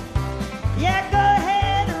Jackson. Yeah, go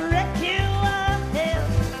ahead and wreck your hell.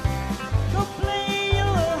 Go play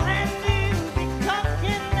your hand, you'll be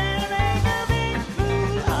talking and make a big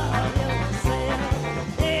fool of yourself.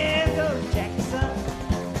 Yeah, go Jackson.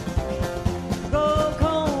 Go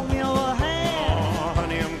comb your hair. Oh,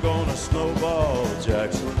 honey, I'm gonna snowball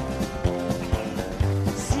Jackson.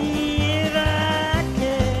 See if I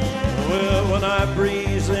can. Well, when I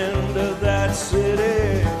breeze into that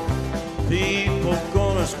city, people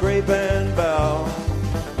gonna scrape and bow.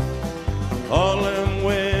 All them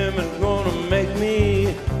women gonna make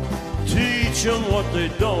me teach them what they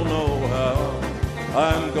don't know how.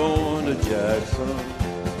 I'm going to Jackson,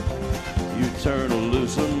 you turn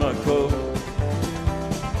loose in my coat.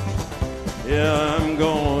 Yeah, I'm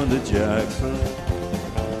going to Jackson.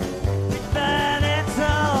 But that's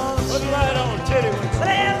all. But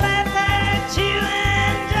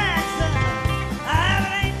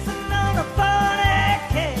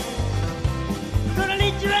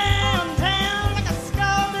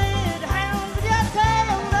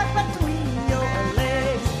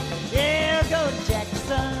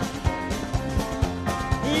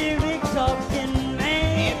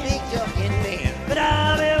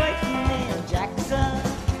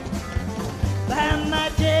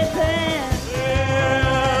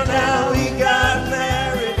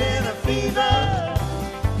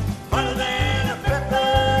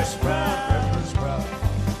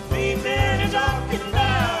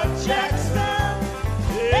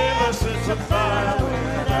the fire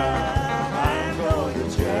went out, I'm going to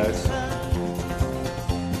Jackson,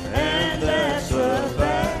 and that's a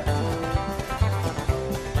fact.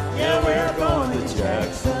 Yeah, we're going to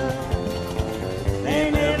Jackson. They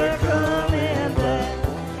never coming back.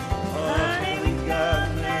 Honey, we got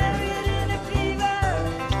married in a fever.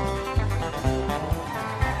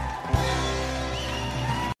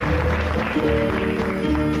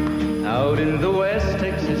 Out in the West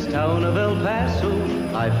Texas town of El Paso,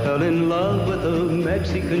 I fell in love with a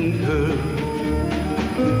Mexican girl.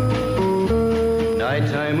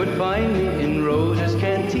 Nighttime would find me in Rose's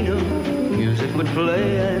Cantina. Music would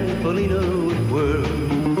play and Polina would whirl.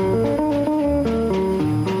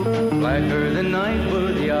 Blacker than night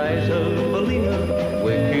were the eyes of Polina,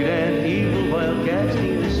 wicked and evil while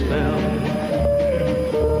casting a spell.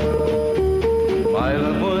 My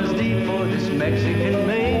love was deep for this Mexican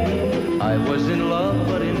maiden. I was in love,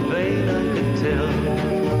 but in vain I could tell.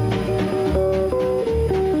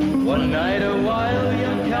 One night a wild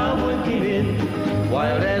young cowboy came in,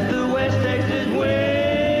 wild as the West Texas wind.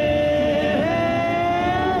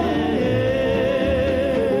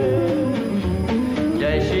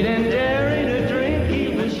 Dashing and daring to drink, he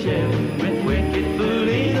was sharing with wicked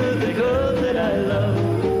Polina, the girl that I love.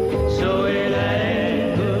 So in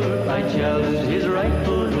anger I challenged his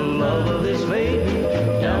rightful love of this maiden.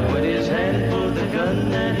 Down went his hand for the gun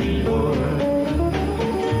that he wore.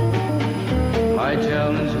 My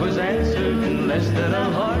challenge was answered in less than a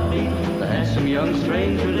heartbeat. The handsome young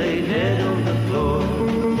stranger lay dead on the floor.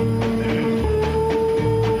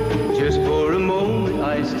 Just for a moment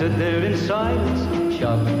I stood there in silence,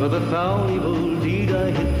 shocked for the foul evil deed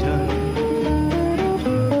I had done.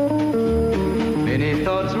 Many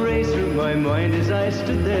thoughts raced through my mind as I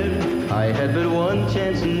stood there. I had but one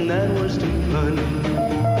chance and that was to run.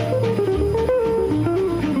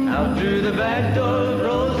 Out through the back door of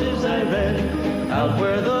Roses I ran, out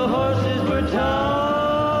where the horses were tied.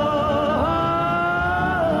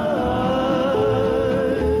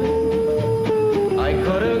 I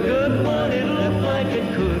caught a good one, it looked like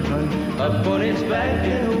it could run, up on its back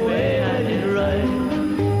and away I did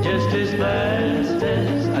ride, just as fast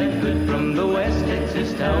as I could from the West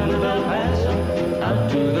Texas town of El Paso, out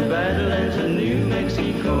to the Badlands of New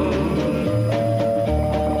Mexico.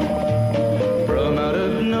 From out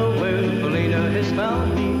of nowhere, Polina has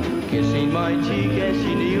found me, kissing my cheek as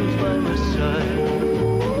she kneels by my side.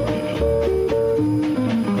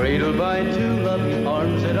 Cradled by two loving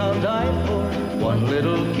arms that I'll die for, one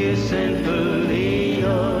little kiss and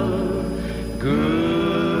Polina, goodbye.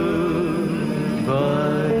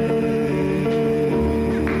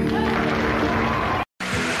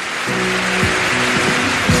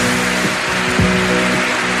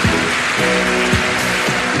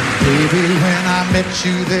 Baby, when I met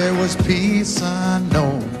you, there was peace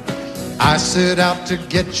unknown. I set out to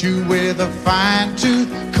get you with a fine-tooth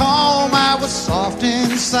comb. I was soft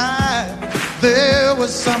inside. There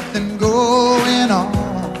was something going on.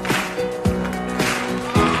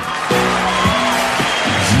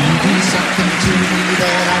 You do something to me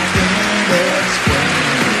that I can't explain.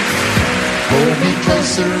 Hold me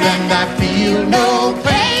closer and I feel no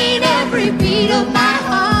pain. Every beat of my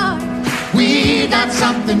heart, we got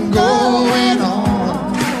something going on.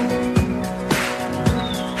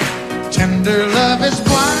 Tender love is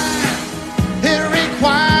blind, it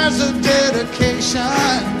requires a dedication.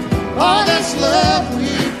 All this love we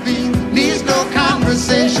feel needs no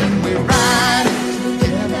conversation. We're riding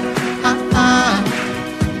together,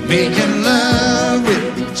 making love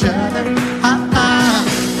with each other,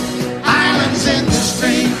 Islands in the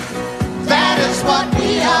stream, that is what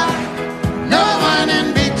we are. No one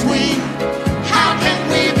in between. How can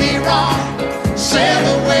we be wrong? Sail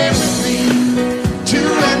away with me to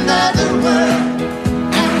another world,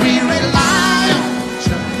 and we rely on each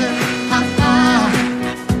other,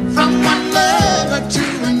 from one lover to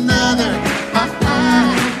another.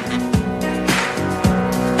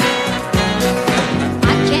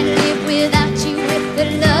 I can't live without you if the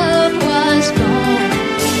love was gone.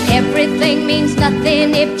 Everything means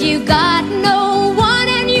nothing if you got no one,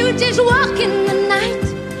 and you just walk in the night,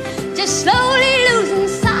 just slowly losing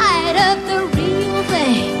sight of the real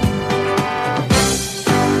thing.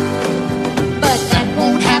 But that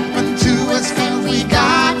won't happen to us, and we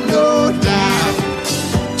got no doubt.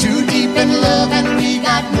 Too deep in love and we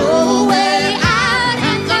got no way out.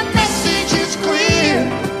 And the message is clear,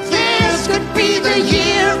 this could be the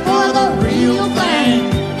year for the real thing.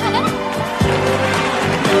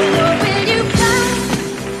 Will you come?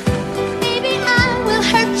 Maybe I will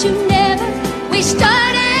hurt you never. We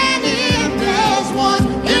start and end as one,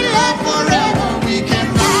 in love forever. We can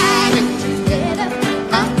ride it together,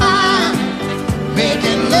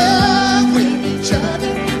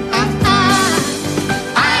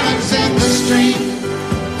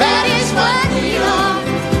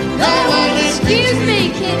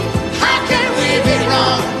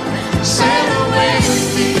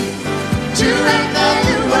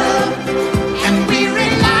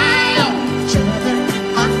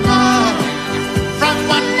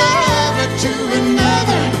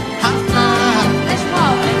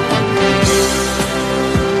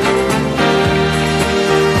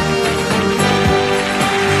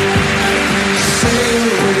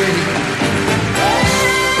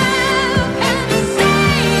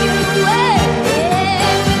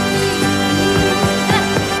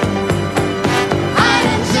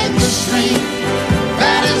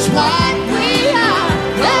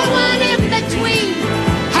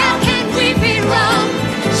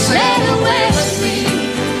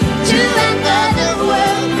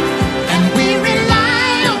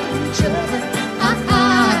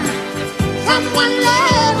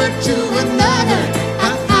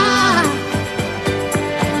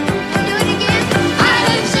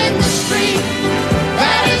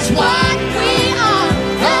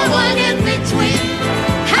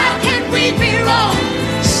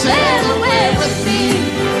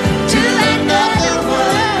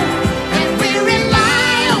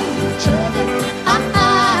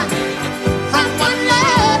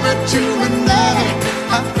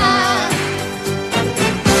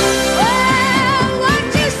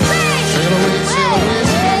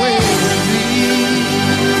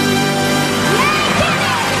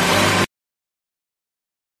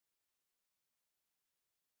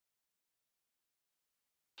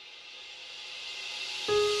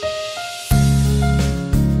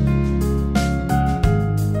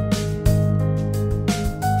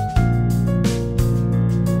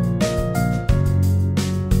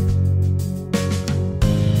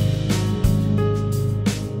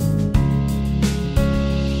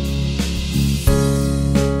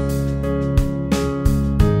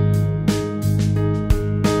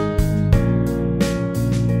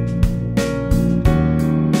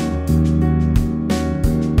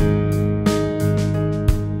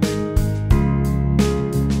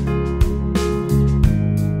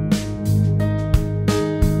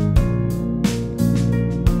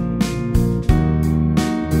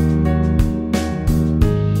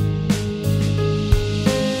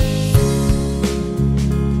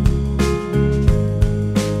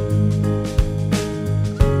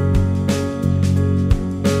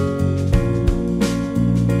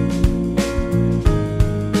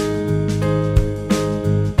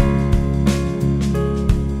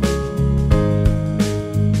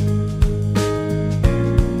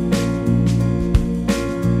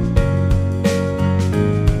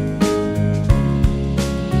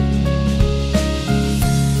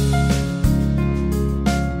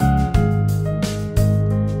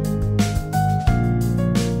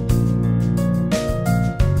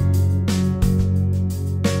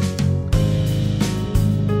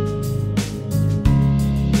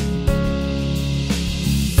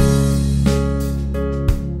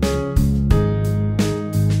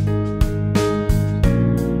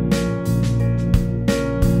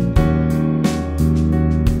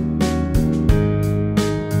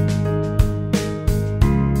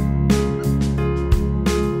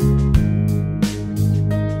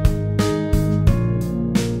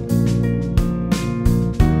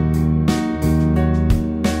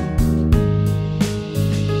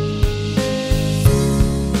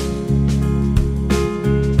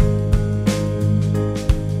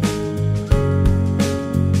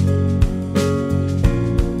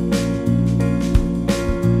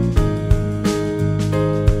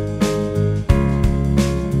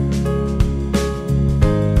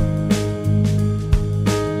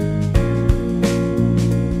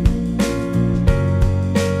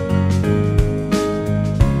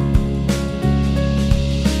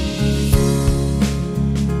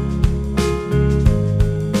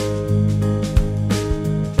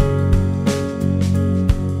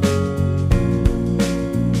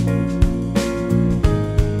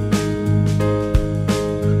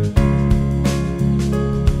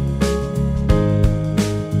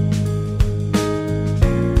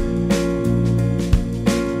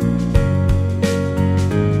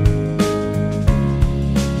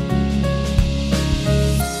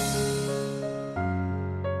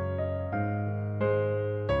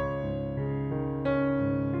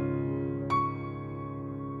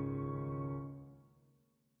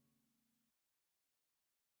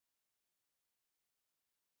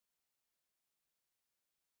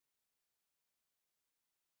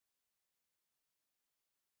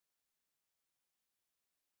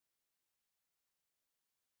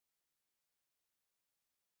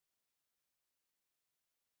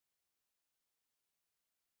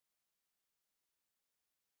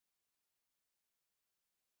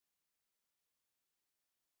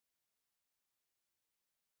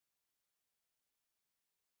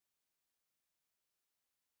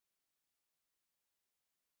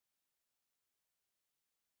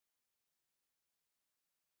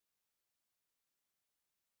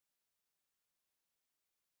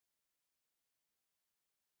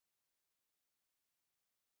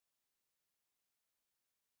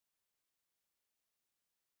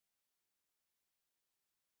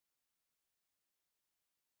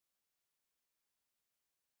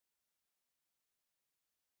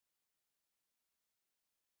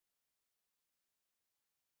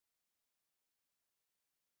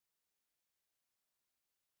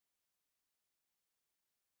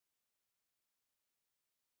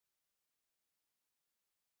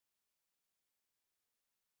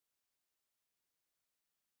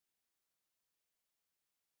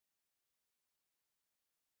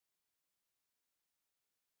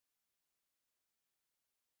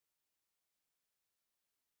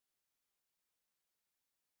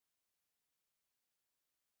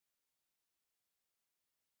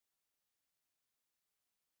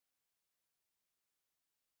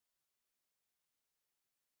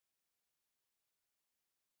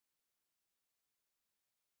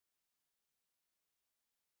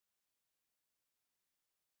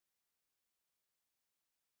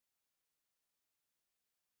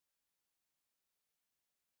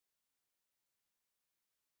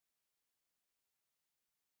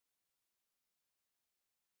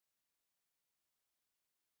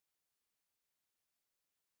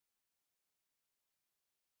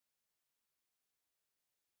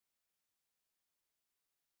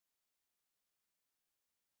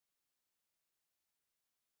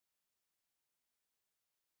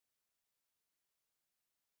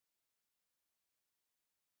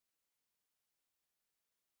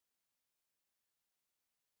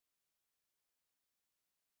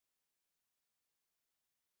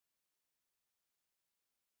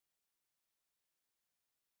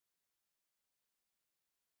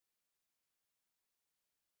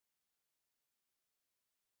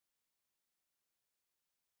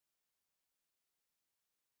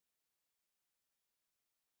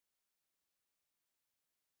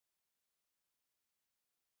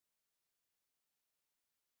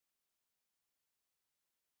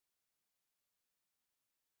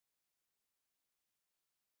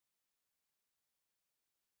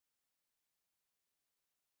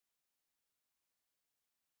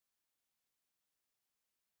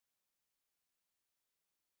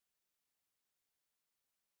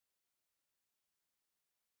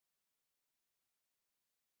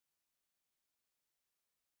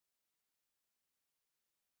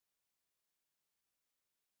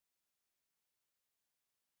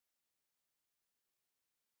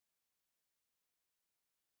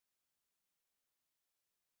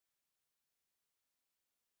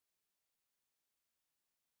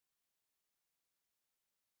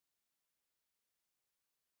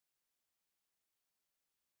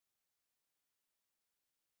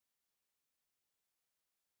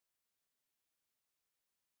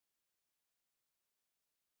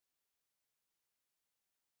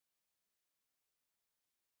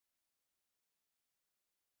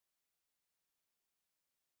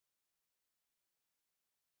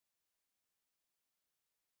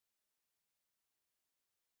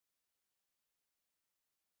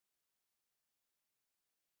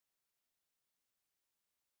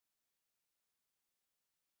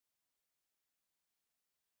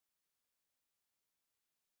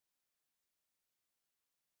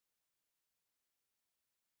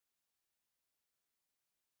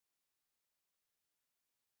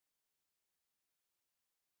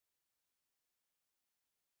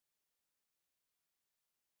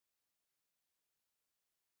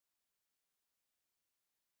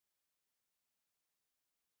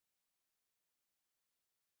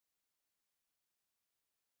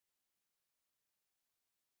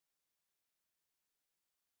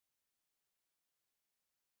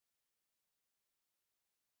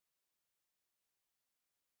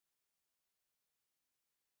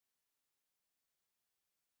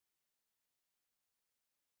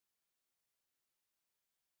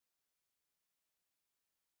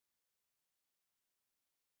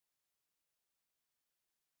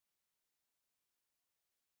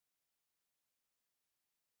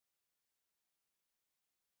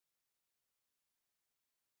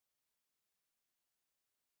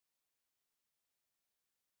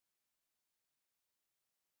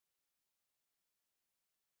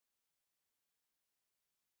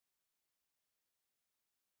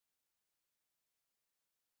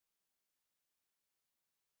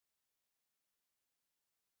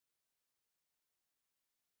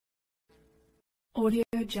 Audio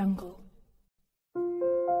Jungle.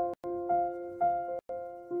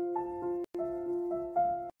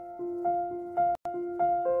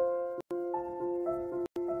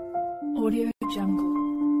 Audio Jungle.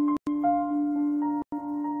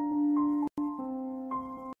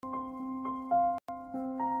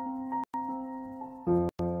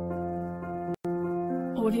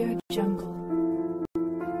 Audio Jungle.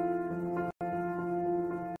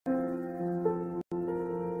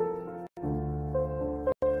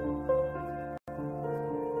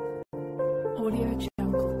 Audio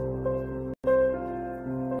Jungle.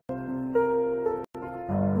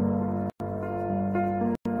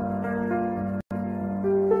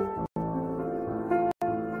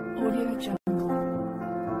 Audio Jungle.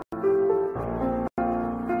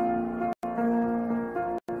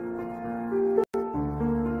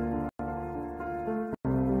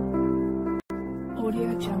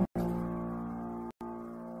 Audio Jungle.